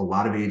is a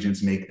lot of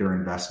agents make their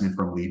investment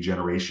from lead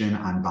generation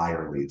on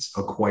buyer leads,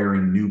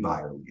 acquiring new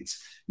buyer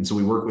leads. And so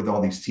we work with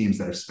all these teams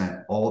that have spent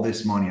all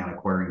this money on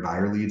acquiring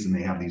buyer leads, and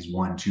they have these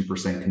 1%,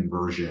 2%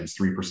 conversions,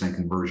 3%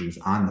 conversions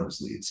on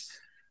those leads.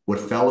 What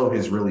Fellow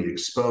has really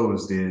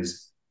exposed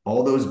is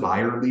all those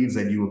buyer leads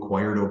that you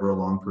acquired over a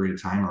long period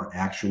of time are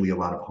actually a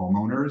lot of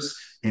homeowners.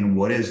 And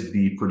what is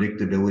the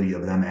predictability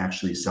of them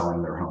actually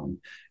selling their home?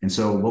 And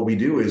so what we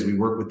do is we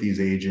work with these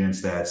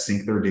agents that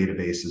sync their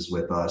databases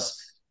with us,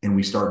 and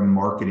we start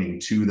marketing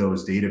to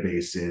those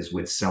databases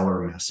with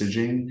seller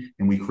messaging,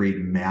 and we create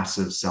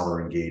massive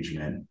seller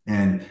engagement.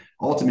 And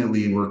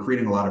ultimately, we're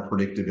creating a lot of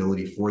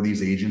predictability for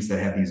these agents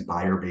that have these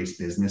buyer-based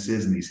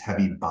businesses and these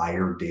heavy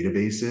buyer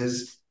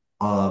databases.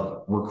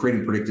 We're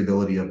creating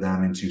predictability of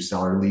them into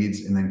seller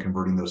leads and then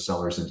converting those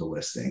sellers into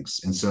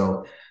listings. And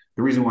so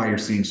the reason why you're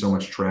seeing so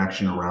much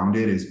traction around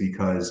it is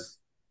because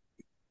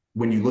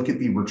when you look at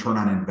the return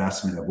on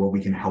investment of what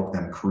we can help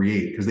them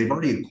create, because they've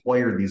already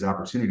acquired these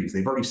opportunities,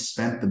 they've already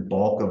spent the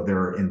bulk of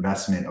their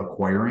investment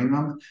acquiring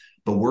them,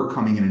 but we're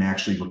coming in and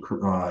actually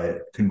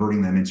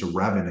converting them into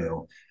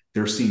revenue.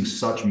 They're seeing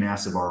such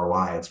massive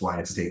ROI. It's why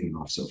it's taking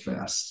off so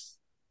fast.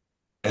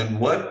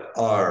 And what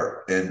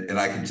are, and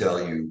I can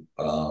tell you,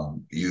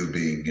 you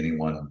being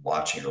anyone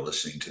watching or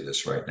listening to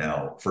this right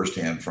now,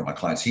 firsthand from my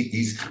clients,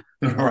 he's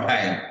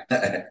Ryan.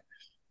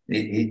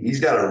 He's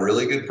got a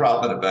really good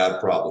problem and a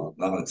bad problem.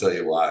 I'm going to tell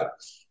you why.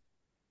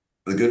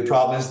 The good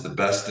problem is the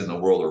best in the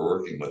world are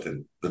working with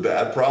him. The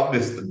bad problem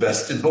is the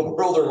best in the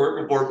world are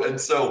working for him.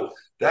 And so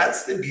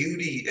that's the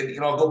beauty. And,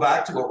 I'll go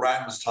back to what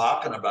Ryan was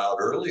talking about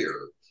earlier.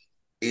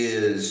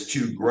 Is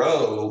to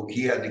grow,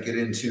 he had to get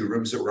into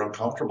rooms that were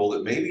uncomfortable.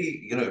 That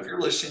maybe, if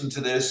you're listening to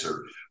this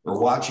or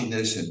watching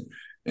this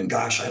and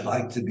gosh, I'd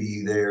like to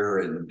be there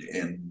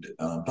and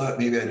but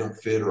maybe I don't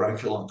fit or I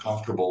feel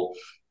uncomfortable.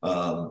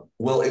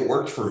 Well, it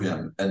worked for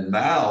him. And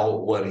now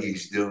what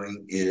he's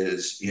doing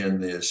is in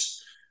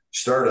this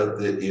startup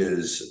that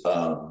is,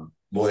 well,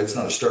 it's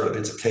not a startup,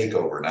 it's a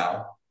takeover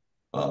now.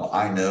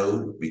 I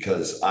know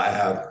because I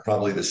have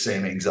probably the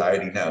same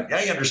anxiety now.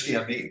 Yeah, you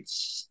understand me.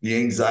 The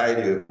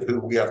anxiety of who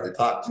we have to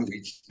talk to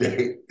each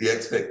day, the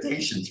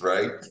expectations,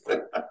 right?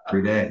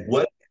 Every day.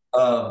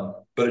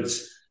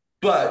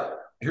 But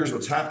here's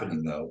what's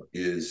happening though,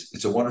 is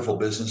it's a wonderful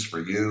business for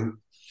you.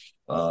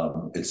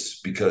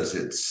 It's because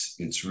it's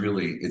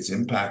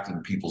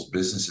impacting people's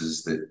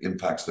businesses that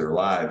impacts their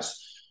lives.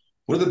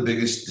 What are the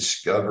biggest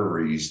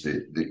discoveries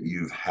that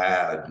you've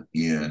had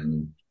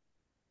in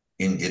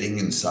getting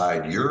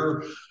inside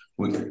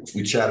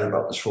we chatted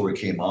about this before we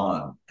came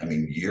on. I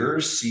mean, you're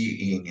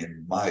seeing,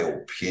 in my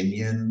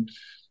opinion,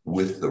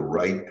 with the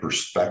right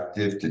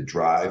perspective to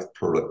drive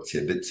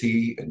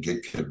productivity and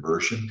get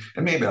conversion.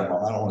 And maybe I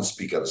don't want to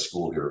speak out of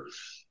school here,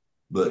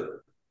 but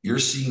you're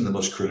seeing the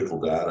most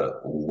critical data.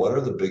 What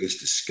are the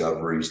biggest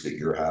discoveries that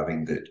you're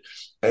having that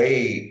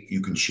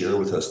you can share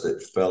with us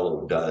that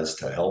Fellow does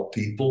to help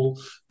people,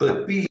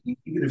 but B,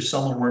 even if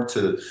someone were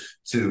to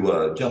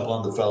jump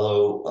on the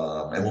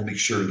Fellow, and we'll make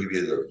sure to give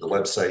you the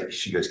website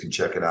so you guys can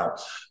check it out.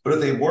 But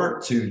if they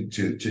weren't to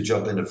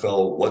jump into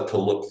Fellow, what to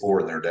look for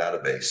in their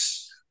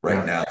database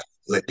right now?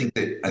 I think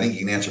you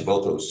can answer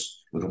both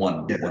those with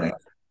one answer.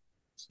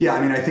 Yeah,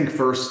 I mean, I think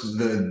first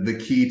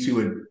the key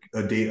to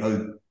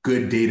a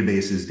good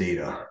database is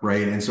data,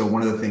 right? And so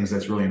one of the things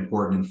that's really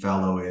important in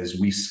Fellow is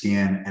we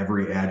scan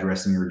every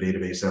address in your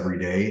database every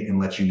day and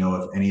let you know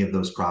if any of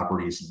those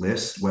properties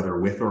list, whether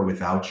with or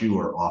without you,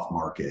 or off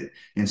market.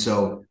 And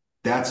so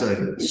that's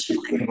a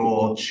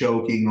strangle,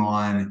 choking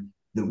on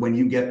that. When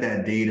you get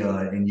that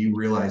data and you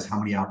realize how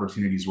many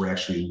opportunities we're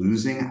actually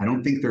losing, I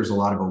don't think there's a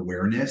lot of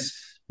awareness.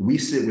 We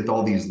sit with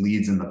all these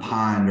leads in the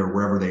pond or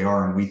wherever they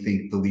are, and we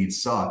think the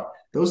leads suck.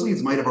 Those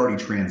leads might have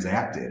already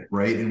transacted,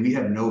 right? And we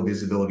have no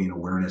visibility and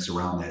awareness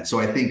around that. So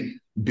I think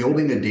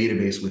building a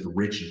database with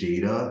rich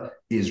data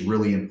is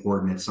really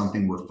important. It's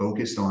something we're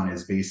focused on,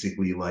 is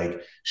basically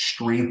like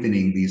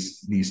strengthening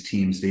these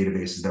teams'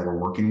 databases that we're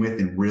working with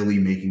and really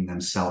making them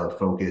seller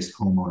focused,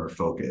 homeowner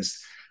focused.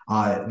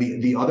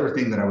 The other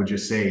thing that I would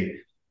just say,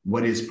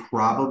 what is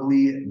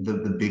probably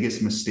the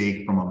biggest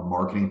mistake from a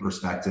marketing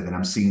perspective, and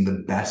I'm seeing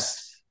the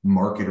best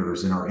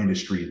marketers in our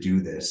industry do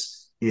this,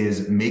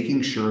 is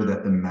making sure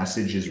that the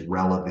message is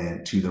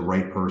relevant to the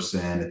right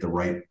person at the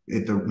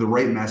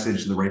right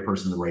message to the right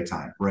person at the right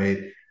time,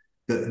 right?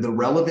 The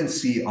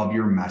relevancy of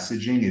your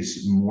messaging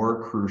is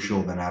more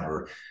crucial than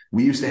ever.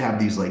 We used to have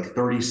these like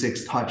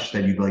 36 touch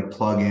that you'd like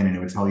plug in and it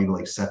would tell you to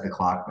like set the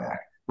clock back,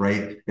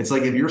 right? It's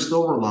like, if you're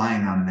still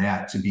relying on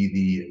that to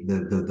be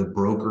the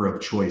broker of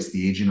choice,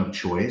 the agent of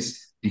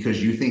choice,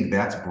 because you think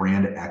that's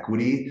brand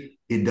equity,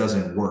 it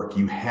doesn't work.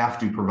 You have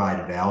to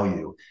provide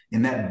value.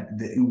 And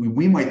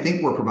we might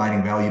think we're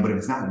providing value, but if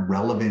it's not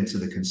relevant to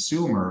the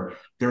consumer,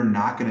 they're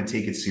not going to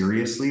take it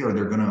seriously, or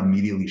they're going to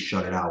immediately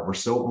shut it out. We're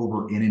so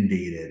over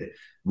inundated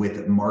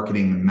with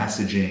marketing,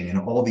 messaging, and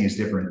all these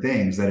different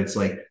things that it's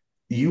like,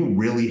 you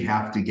really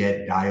have to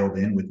get dialed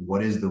in with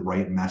what is the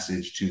right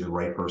message to the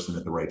right person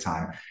at the right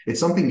time. It's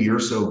something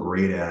you're so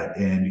great at.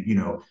 And,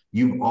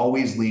 you've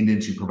always leaned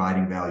into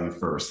providing value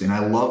first. And I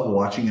love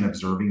watching and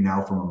observing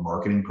now from a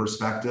marketing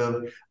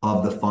perspective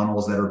of the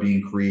funnels that are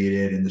being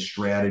created and the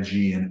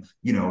strategy. And,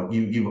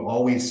 you've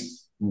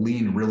always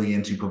leaned really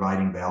into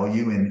providing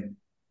value. And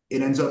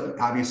it ends up,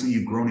 obviously,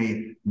 you've grown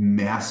a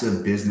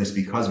massive business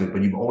because of it,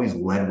 but you've always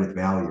led with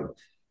value.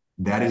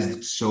 That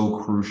is so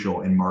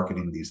crucial in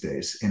marketing these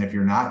days. And if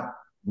you're not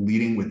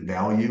leading with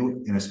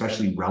value, and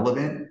especially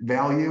relevant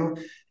value,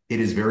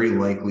 it is very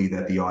likely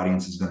that the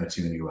audience is going to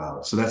tune you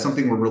out. So that's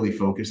something we're really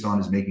focused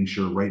on, is making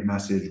sure right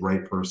message,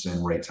 right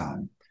person, right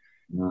time.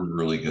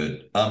 Really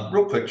good.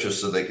 Real quick, just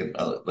so they can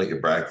let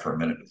you brag for a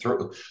minute.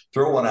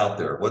 Throw one out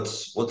there.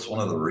 What's one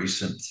of the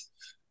recent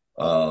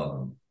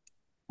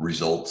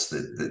results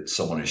that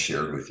someone has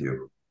shared with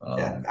you?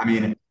 Yeah, I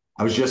mean,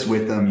 I was just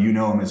with them. You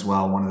know him as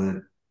well. One of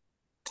the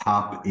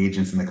top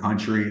agents in the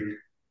country.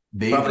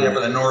 Probably up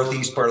in the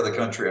northeast part of the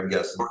country, I'm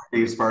guessing.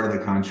 Northeast part of the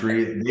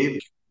country.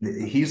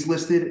 He's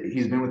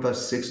been with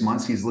us 6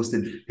 months. He's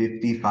listed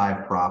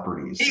 55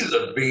 properties. He's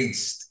a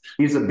beast.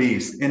 He's a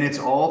beast. And it's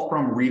all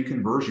from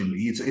reconversion.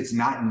 It's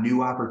not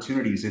new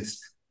opportunities.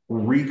 It's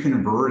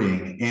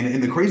reconverting.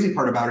 And the crazy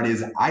part about it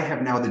is I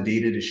have now the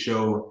data to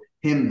show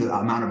him the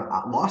amount of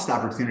lost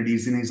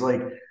opportunities. And he's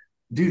like,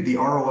 dude, the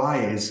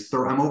ROI is,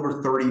 I'm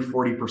over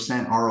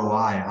 30-40%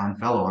 ROI on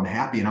Fellow. I'm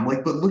happy. And I'm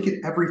like, but look at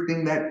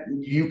everything that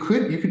you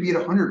could be at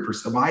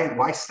 100%.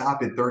 Why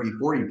stop at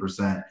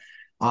 30-40%?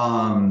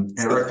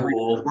 So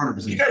cool.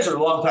 You guys are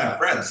longtime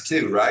friends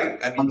too,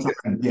 right? I mean,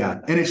 yeah.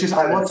 And it's just,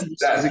 I love to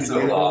use his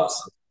example. So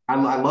awesome.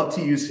 I love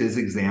to use his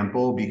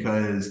example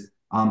because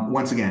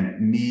once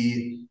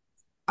again,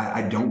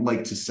 I don't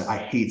like to, I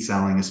hate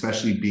selling,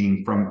 especially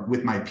being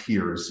with my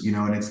peers,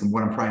 and it's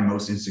what I'm probably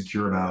most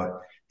insecure about.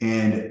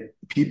 And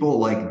people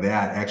like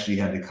that actually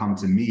had to come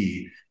to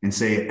me and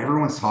say,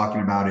 everyone's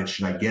talking about it.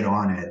 Should I get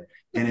on it?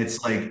 And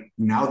it's like,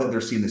 now that they're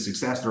seeing the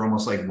success, they're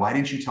almost like, why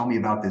didn't you tell me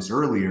about this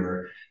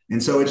earlier?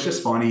 And so it's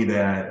just funny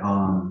that,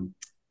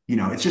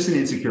 it's just an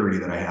insecurity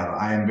that I have.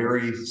 I am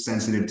very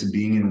sensitive to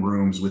being in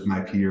rooms with my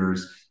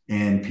peers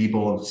and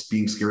people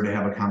being scared to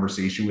have a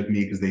conversation with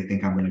me because they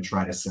think I'm going to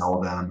try to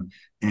sell them.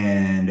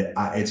 And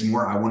it's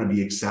more, I want to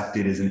be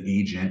accepted as an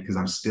agent because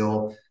I'm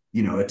still,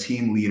 a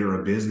team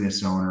leader, a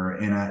business owner.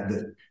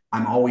 And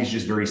I'm always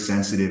just very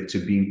sensitive to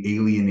being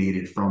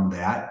alienated from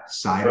that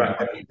side of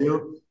what I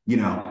do,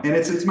 and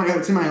it's in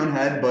my own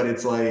head, but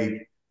it's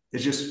like,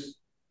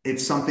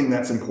 it's something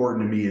that's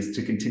important to me, is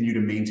to continue to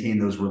maintain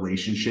those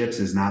relationships,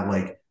 is not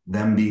like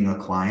them being a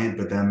client,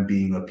 but them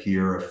being a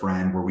peer, a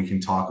friend, where we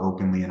can talk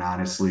openly and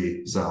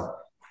honestly. So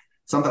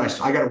something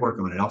I got to work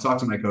on it. I'll talk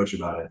to my coach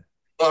about it.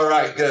 All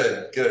right.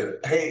 Good.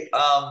 Hey,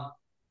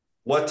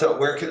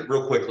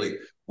 real quickly,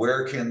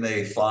 where can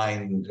they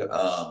find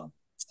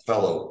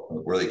Fellow,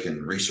 where they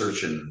can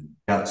research and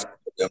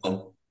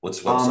demo?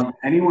 What's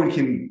anyone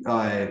can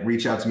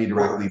reach out to me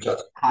directly.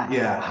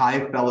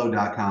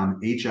 Hifellow.com,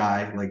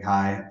 HI like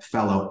hi,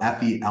 Fellow,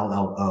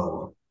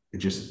 FELLO. It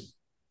just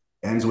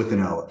ends with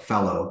an O,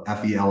 Fellow,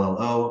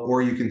 FELLO.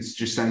 Or you can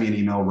just send me an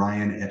email,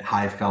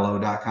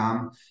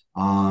 Ryan@hifellow.com.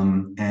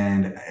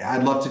 And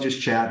I'd love to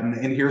just chat.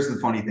 And here's the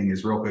funny thing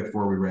is, real quick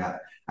before we wrap,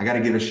 I got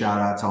to give a shout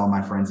out to all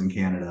my friends in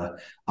Canada.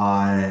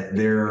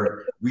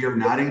 We are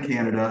not in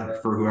Canada,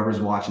 for whoever's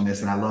watching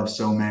this. And I love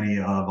so many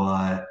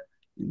of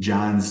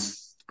John's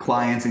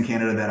clients in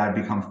Canada that I've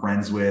become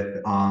friends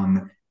with.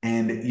 And,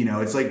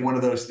 it's like one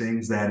of those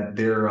things that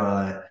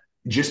they're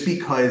just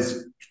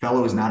because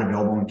Fellow is not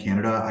available in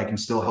Canada, I can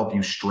still help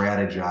you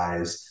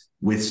strategize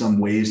with some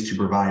ways to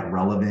provide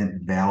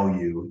relevant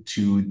value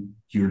to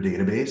your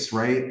database,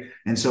 right?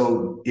 And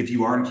so if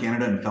you are in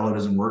Canada and Fellow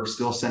doesn't work,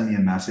 still send me a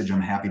message.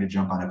 I'm happy to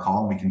jump on a call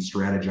and we can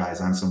strategize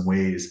on some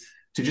ways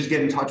to just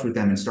get in touch with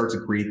them and start to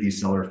create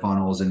these seller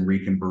funnels and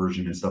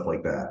reconversion and stuff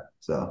like that.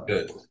 So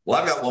good. Well,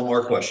 I've got one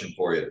more question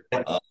for you.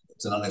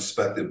 It's an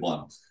unexpected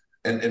one.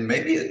 And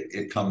maybe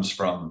it comes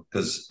from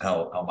because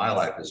how my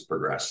life has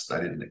progressed.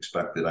 I didn't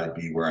expect that I'd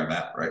be where I'm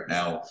at right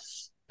now.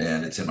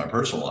 And it's in my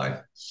personal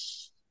life.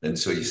 And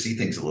so you see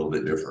things a little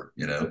bit different,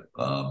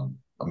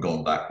 I'm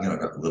going back, I've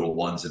got little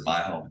ones in my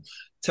home.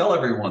 Tell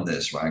everyone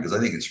this, Ryan, because I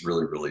think it's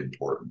really, really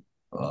important.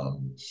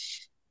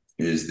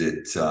 Is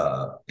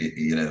that,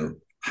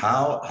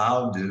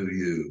 how do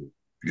you,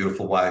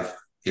 beautiful wife,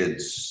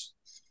 kids,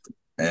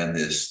 and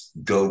this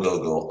go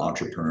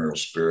entrepreneurial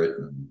spirit,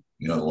 and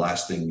the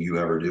last thing you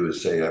ever do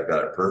is say, I've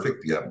got it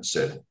perfect. You haven't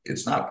said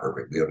it's not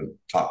perfect. We haven't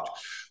talked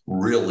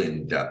real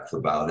in depth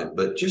about it,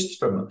 but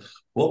just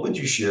what would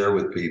you share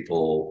with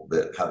people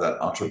that have that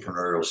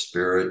entrepreneurial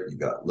spirit? You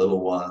got little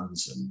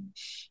ones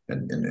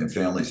and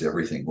family's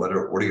everything. What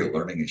are you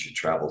learning as you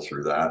travel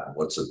through that? And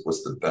what's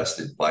the best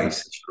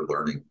advice that you're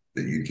learning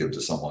that you give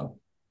to someone?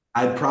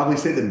 I'd probably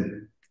say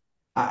that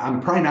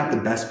I'm probably not the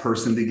best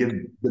person to give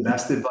the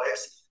best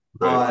advice.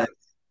 Right.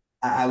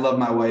 I love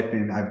my wife,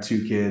 and I have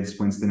two kids,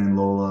 Winston and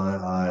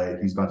Lola.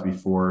 He's about to be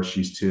 4,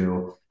 she's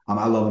 2.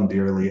 I love them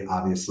dearly,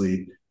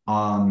 obviously.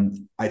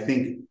 I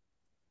think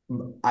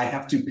I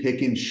have to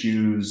pick and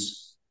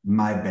choose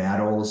my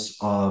battles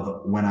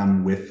of when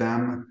I'm with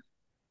them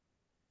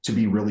to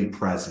be really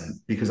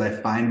present, because I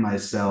find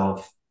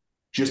myself,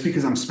 just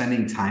because I'm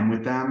spending time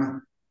with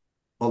them,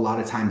 a lot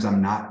of times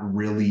I'm not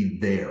really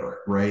there,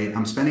 right?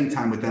 I'm spending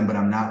time with them, but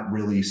I'm not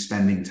really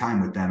spending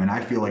time with them. And I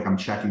feel like I'm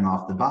checking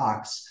off the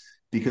box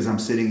because I'm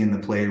sitting in the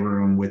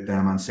playroom with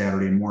them on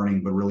Saturday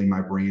morning, but really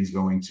my brain's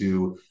going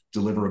to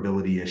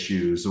deliverability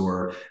issues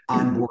or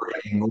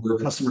onboarding or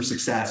customer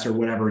success or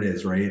whatever it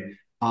is, right?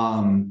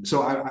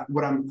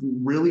 What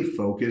I'm really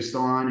focused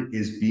on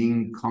is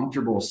being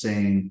comfortable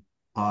saying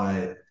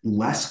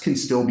less can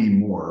still be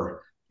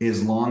more,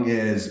 as long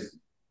as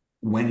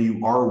when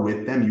you are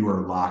with them, you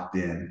are locked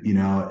in,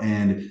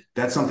 and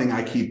that's something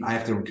I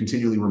have to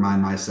continually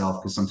remind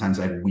myself, because sometimes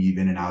I weave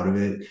in and out of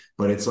it,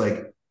 but it's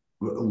like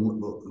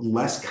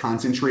less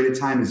concentrated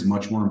time is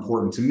much more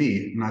important to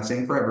me. I'm not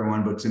saying for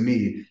everyone, but to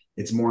me,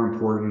 it's more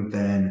important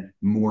than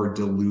more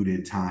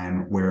diluted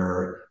time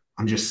where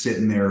I'm just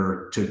sitting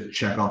there to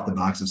check off the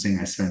box of saying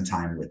I spend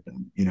time with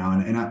them, and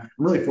I'm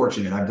really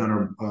fortunate. I've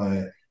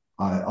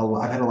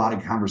had a lot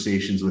of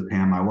conversations with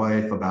Pam, my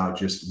wife, about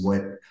just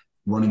what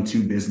running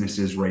 2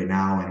 businesses right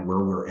now and where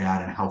we're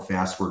at and how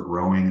fast we're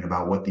growing, and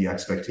about what the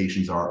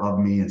expectations are of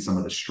me and some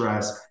of the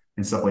stress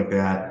and stuff like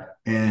that.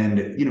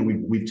 And,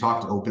 we've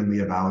talked openly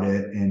about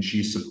it, and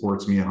she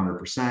supports me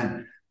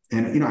 100%.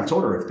 And, I've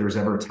told her if there's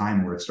ever a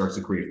time where it starts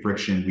to create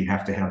friction, we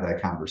have to have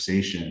that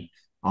conversation.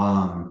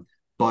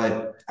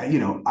 But,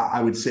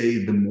 I would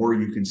say the more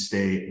you can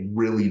stay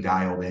really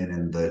dialed in,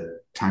 and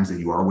the times that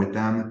you are with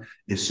them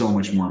is so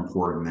much more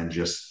important than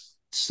just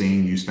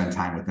saying you spend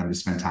time with them to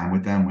spend time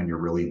with them when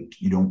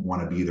you don't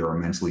want to be there, or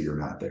mentally you're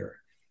not there.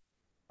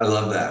 I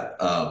love that.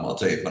 I'll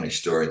tell you a funny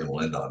story, and then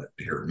we'll end on it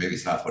here. Maybe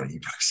it's not funny. You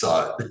probably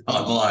saw it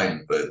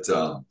online, but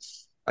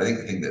I think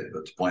the thing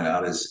to point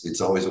out is it's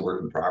always a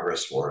work in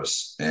progress for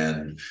us.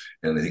 And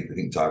I think the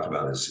thing talked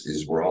about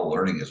is we're all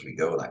learning as we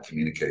go, that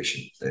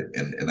communication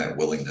and that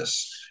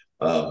willingness.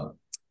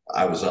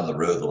 I was on the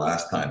road the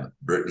last time.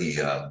 Brittany,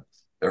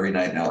 every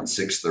night now at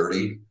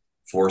 6:30,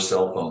 4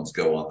 cell phones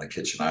go on the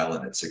kitchen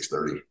island at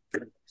 6:30.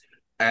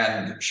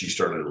 And she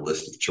started a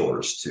list of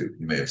chores too.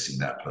 You may have seen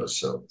that post.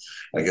 So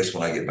I guess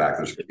when I get back,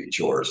 there's going to be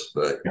chores.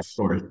 But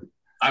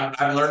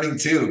I'm learning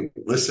too.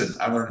 Listen,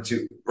 I'm learning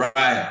too.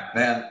 Ryan,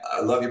 man,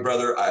 I love you,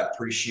 brother. I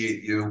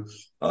appreciate you.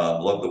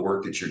 Love the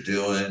work that you're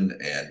doing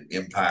and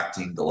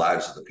impacting the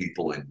lives of the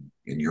people in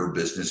your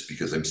business,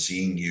 because I'm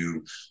seeing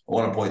you. I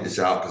want to point this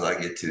out because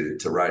I get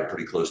to ride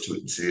pretty close to it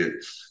and see it.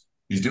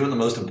 He's doing the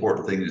most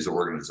important thing in his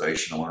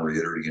organization. I want to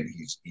reiterate again,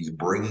 he's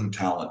bringing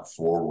talent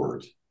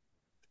forward.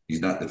 He's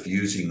not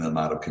diffusing them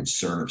out of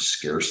concern of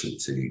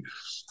scarcity.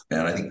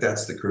 And I think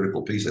that's the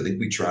critical piece. I think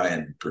we try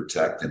and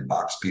protect and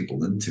box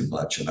people in too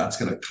much, and that's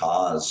going to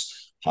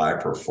cause high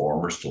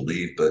performers to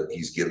leave, but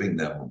he's giving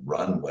them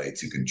runway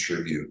to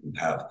contribute and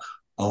have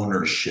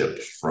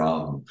ownership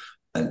from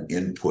an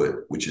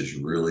input, which is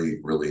really,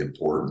 really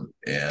important.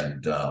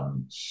 And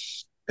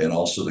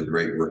also the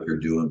great work you're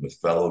doing with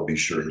Fellow. Be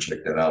sure and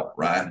check that out.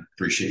 Ryan,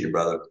 appreciate you,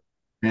 brother.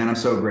 Man, I'm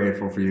so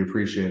grateful for you.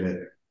 Appreciate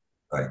it.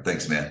 All right.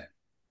 Thanks, man.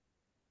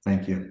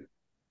 Thank you.